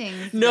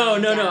 Everything's No.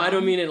 I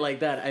don't mean it like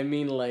that. I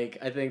mean, like,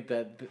 I think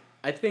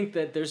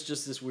that there's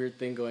just this weird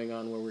thing going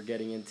on where we're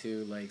getting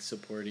into, like,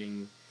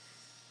 supporting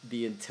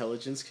the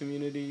intelligence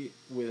community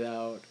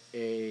without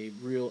a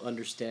real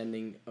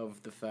understanding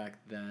of the fact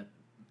that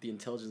the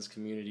intelligence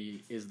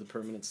community is the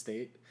permanent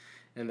state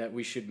and that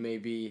we should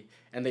maybe...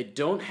 And they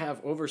don't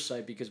have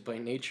oversight because by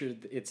nature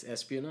it's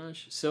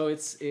espionage. So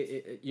it's,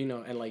 you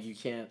know, and, like, you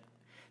can't...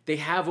 They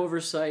have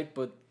oversight,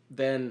 but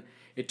then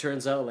it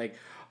turns out like,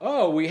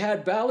 oh, we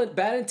had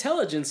bad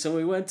intelligence and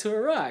we went to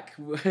Iraq,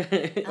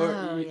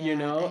 you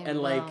know,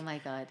 and like, oh my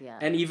God, yeah,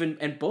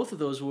 and both of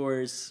those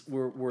wars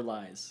were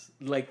lies.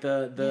 Like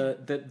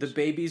the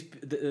babies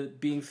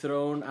being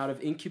thrown out of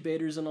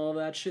incubators and all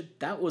that shit,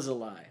 that was a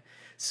lie.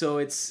 So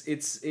it's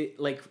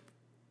like,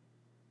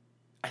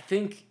 I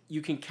think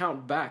you can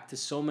count back to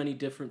so many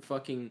different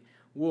fucking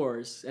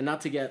wars, and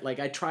not to get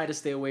like, I try to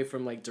stay away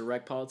from like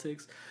direct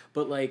politics,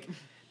 but like.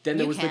 Then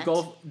there was the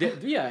Gulf.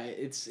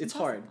 It's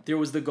hard. There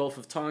was the Gulf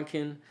of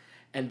Tonkin,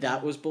 and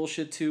that was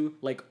bullshit too.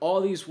 Like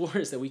all these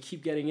wars that we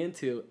keep getting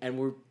into, and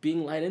we're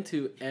being lied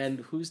into, and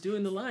who's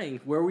doing the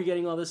lying? Where are we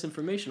getting all this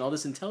information, all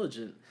this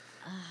intelligence?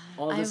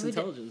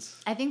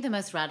 I think the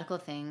most radical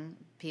thing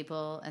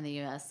people in the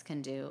U.S.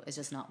 can do is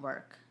just not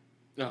work.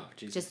 Oh,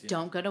 Jesus. Just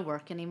don't go to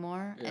work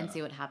anymore and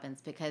see what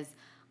happens, because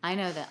I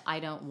know that I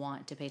don't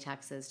want to pay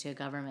taxes to a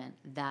government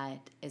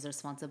that is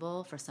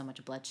responsible for so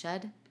much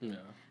bloodshed. Yeah.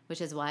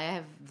 Which is why I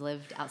have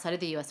lived outside of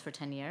the U.S. for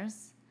 10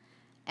 years.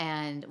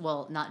 And,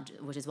 well, not,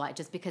 which is why,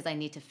 just because I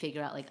need to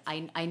figure out, like,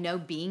 I know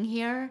being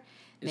here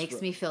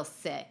makes me feel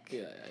sick.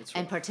 Yeah, it's rough.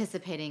 And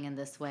participating in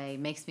this way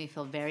makes me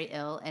feel very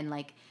ill. And,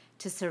 like,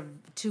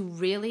 to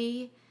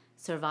really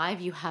survive,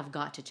 you have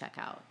got to check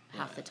out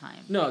half the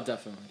time. No,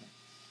 definitely.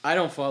 I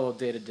don't follow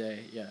day to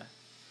day, yeah.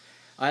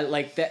 I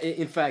like that.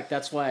 In fact,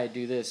 that's why I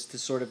do this, to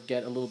sort of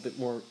get a little bit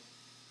more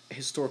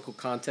historical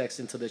context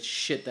into the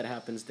shit that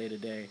happens day to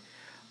day,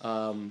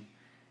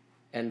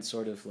 and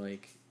sort of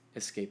like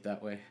escape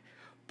that way.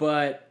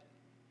 But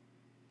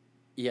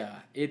yeah,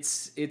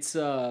 it's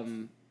a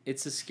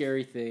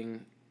scary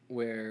thing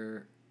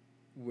where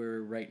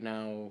right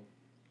now.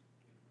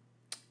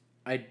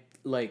 I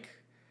like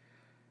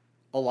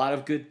a lot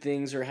of good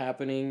things are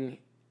happening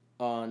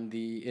on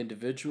the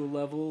individual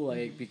level,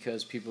 like,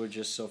 because people are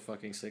just so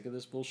fucking sick of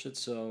this bullshit.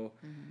 So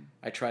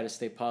I try to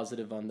stay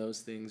positive on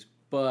those things.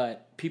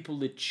 But people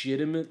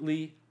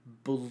legitimately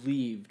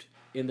believed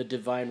in the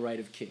divine right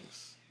of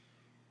kings,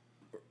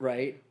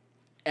 right?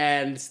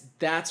 And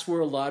that's where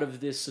a lot of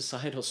this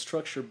societal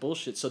structure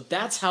bullshit. So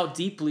that's how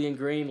deeply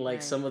ingrained,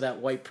 like, some of that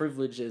white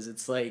privilege is.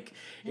 It's like,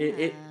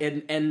 there's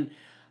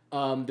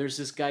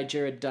this guy,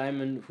 Jared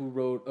Diamond, who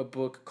wrote a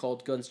book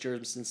called Guns,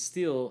 Germs, and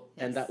Steel,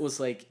 and that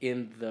was, like,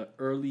 in the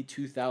early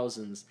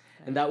 2000s.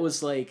 And that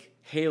was, like,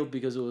 hailed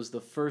because it was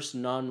the first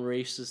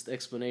non-racist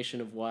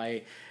explanation of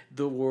why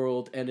the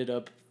world ended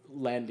up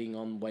landing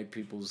on white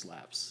people's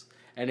laps.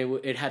 And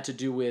it had to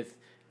do with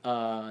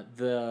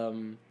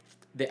the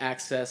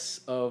access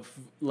of,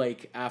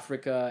 like,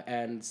 Africa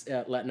and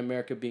Latin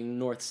America being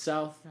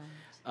north-south,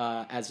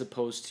 as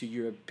opposed to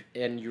Europe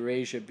and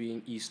Eurasia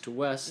being east to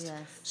west.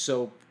 Yes.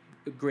 So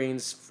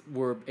grains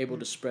were able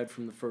to spread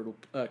from the Fertile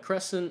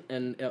Crescent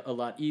and a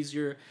lot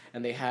easier,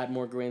 and they had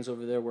more grains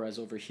over there, whereas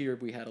over here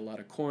we had a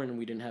lot of corn and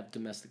we didn't have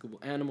domesticable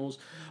animals.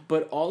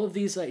 But all of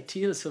these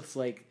ideas of,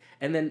 like,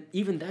 and then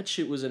even that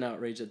shit was an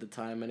outrage at the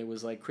time, and it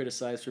was, like,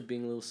 criticized for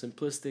being a little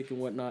simplistic and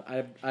whatnot.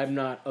 I'm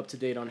not up to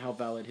date on how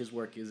valid his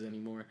work is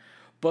anymore,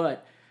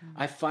 but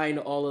I find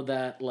all of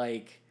that,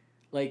 like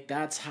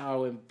that's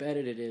how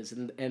embedded it is,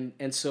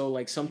 and so,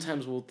 like,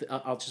 sometimes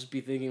I'll just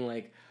be thinking,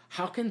 like,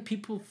 how can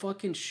people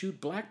fucking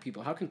shoot black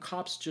people? How can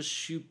cops just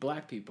shoot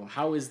black people?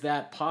 How is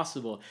that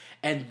possible?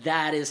 And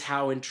that is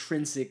how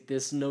intrinsic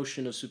this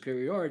notion of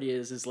superiority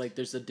is like,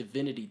 there's a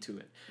divinity to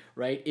it,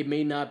 right? It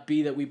may not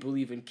be that we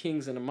believe in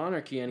kings and a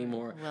monarchy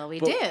anymore. Well, we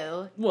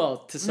do. Well,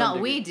 to some Not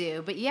degree. we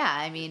do, but yeah,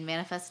 I mean,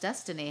 Manifest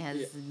Destiny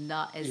has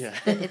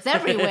it's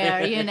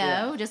everywhere, you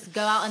know? Just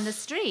go out on the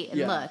street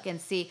and look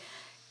and see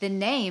the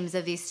names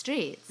of these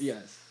streets.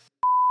 Yes.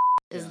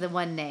 Is the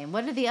one name.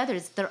 What are the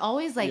others? They're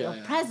always like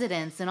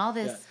presidents and all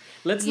this. Yeah.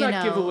 Let's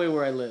not give away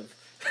where I live.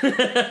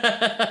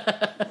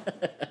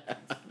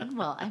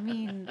 Well, I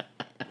mean,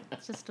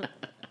 it's just.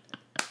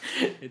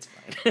 It's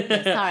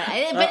fine.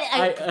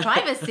 Sorry,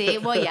 privacy.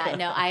 Well, yeah,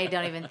 no, I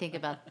don't even think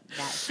about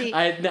that. See,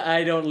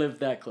 I don't live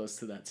that close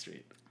to that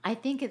street. I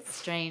think it's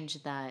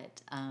strange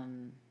that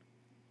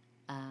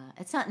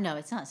it's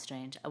not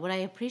strange. What I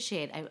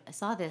appreciate, I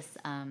saw this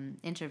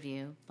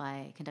interview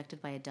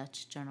conducted by a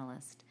Dutch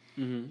journalist.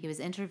 Mm-hmm. He was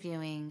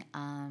interviewing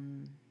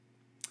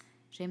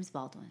James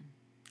Baldwin.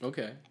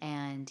 Okay.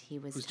 And he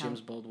was Who's James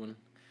Baldwin?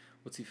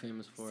 What's he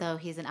famous for? So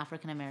he's an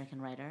African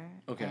American writer.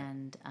 Okay.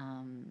 And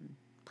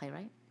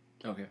playwright.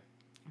 Okay.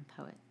 And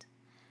poet.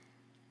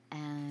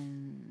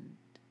 And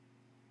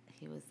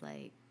he was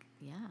like,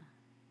 yeah,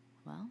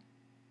 well,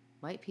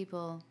 white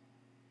people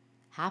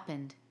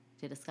happened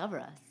to discover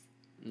us.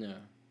 No.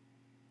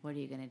 What are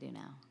you going to do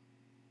now?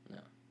 No.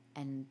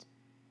 And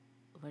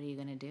what are you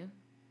going to do?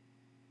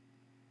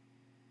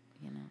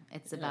 You know,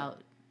 it's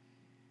about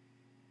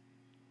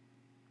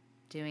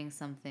doing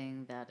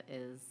something that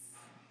is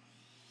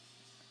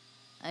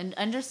and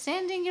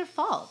understanding your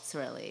faults,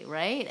 really,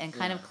 right? And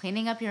kind of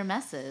cleaning up your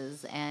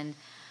messes and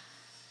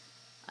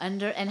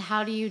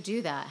how do you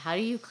do that? How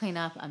do you clean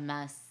up a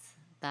mess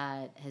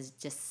that has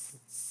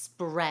just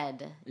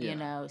spread, you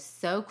know,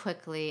 so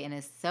quickly and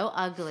is so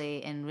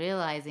ugly, and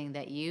realizing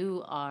that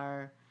you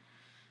are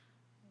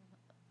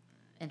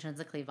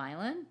intrinsically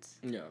violent?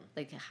 Yeah.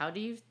 Like, how do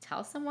you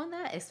tell someone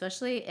that?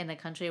 Especially in a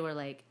country where,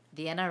 like,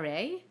 the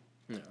NRA,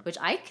 which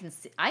I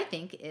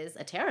think is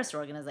a terrorist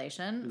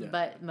organization,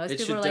 but most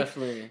people are like,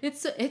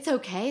 it's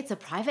okay, it's a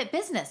private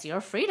business. You're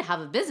free to have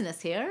a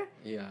business here.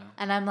 Yeah.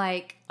 And I'm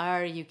like,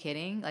 are you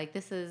kidding? Like,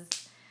 this is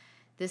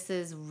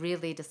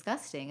really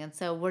disgusting. And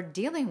so we're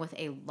dealing with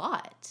a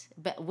lot.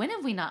 But when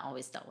have we not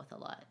always dealt with a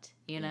lot,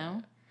 you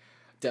know?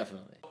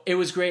 Definitely. It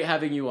was great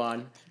having you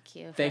on.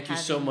 Thank you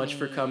so much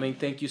for coming.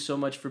 Thank you so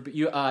much for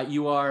you.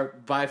 You are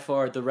by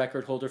far the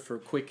record holder for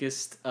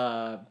quickest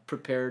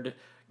prepared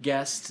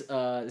guest.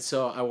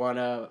 So I want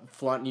to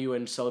flaunt you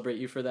and celebrate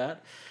you for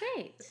that.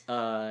 Great.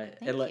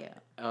 Thank you.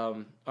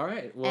 All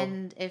right. Well,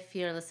 and if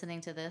you're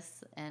listening to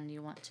this and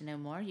you want to know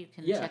more, you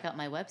can check out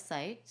my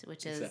website,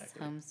 which is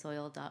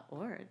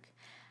homesoil.org.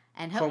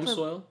 And Home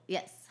Soil?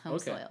 Yes, Home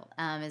Soil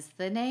is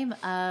the name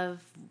of,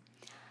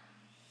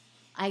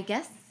 I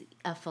guess,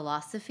 a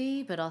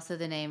philosophy, but also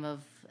the name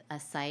of a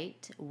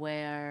site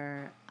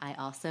where I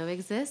also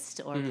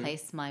exist or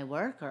place my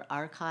work or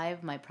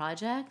archive my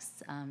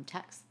projects,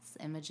 texts,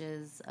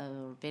 images,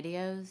 or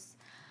videos.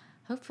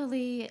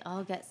 Hopefully,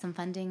 I'll get some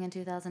funding in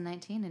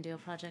 2019 and do a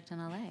project in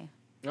LA.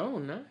 Oh,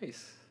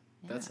 nice.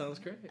 Yeah. That sounds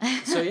great.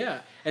 So,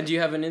 yeah. And do you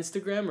have an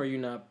Instagram, or are you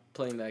not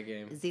playing that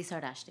game? Z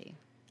Sardashti.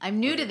 I'm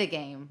new to the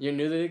game. You're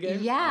new to the game?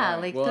 Yeah,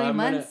 right. 3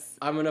 months.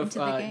 I'm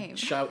gonna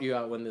shout you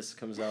out when this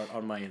comes out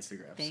on my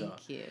Instagram.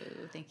 Thank you,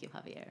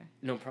 Javier.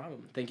 No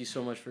problem. Thank you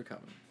so much for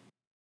coming.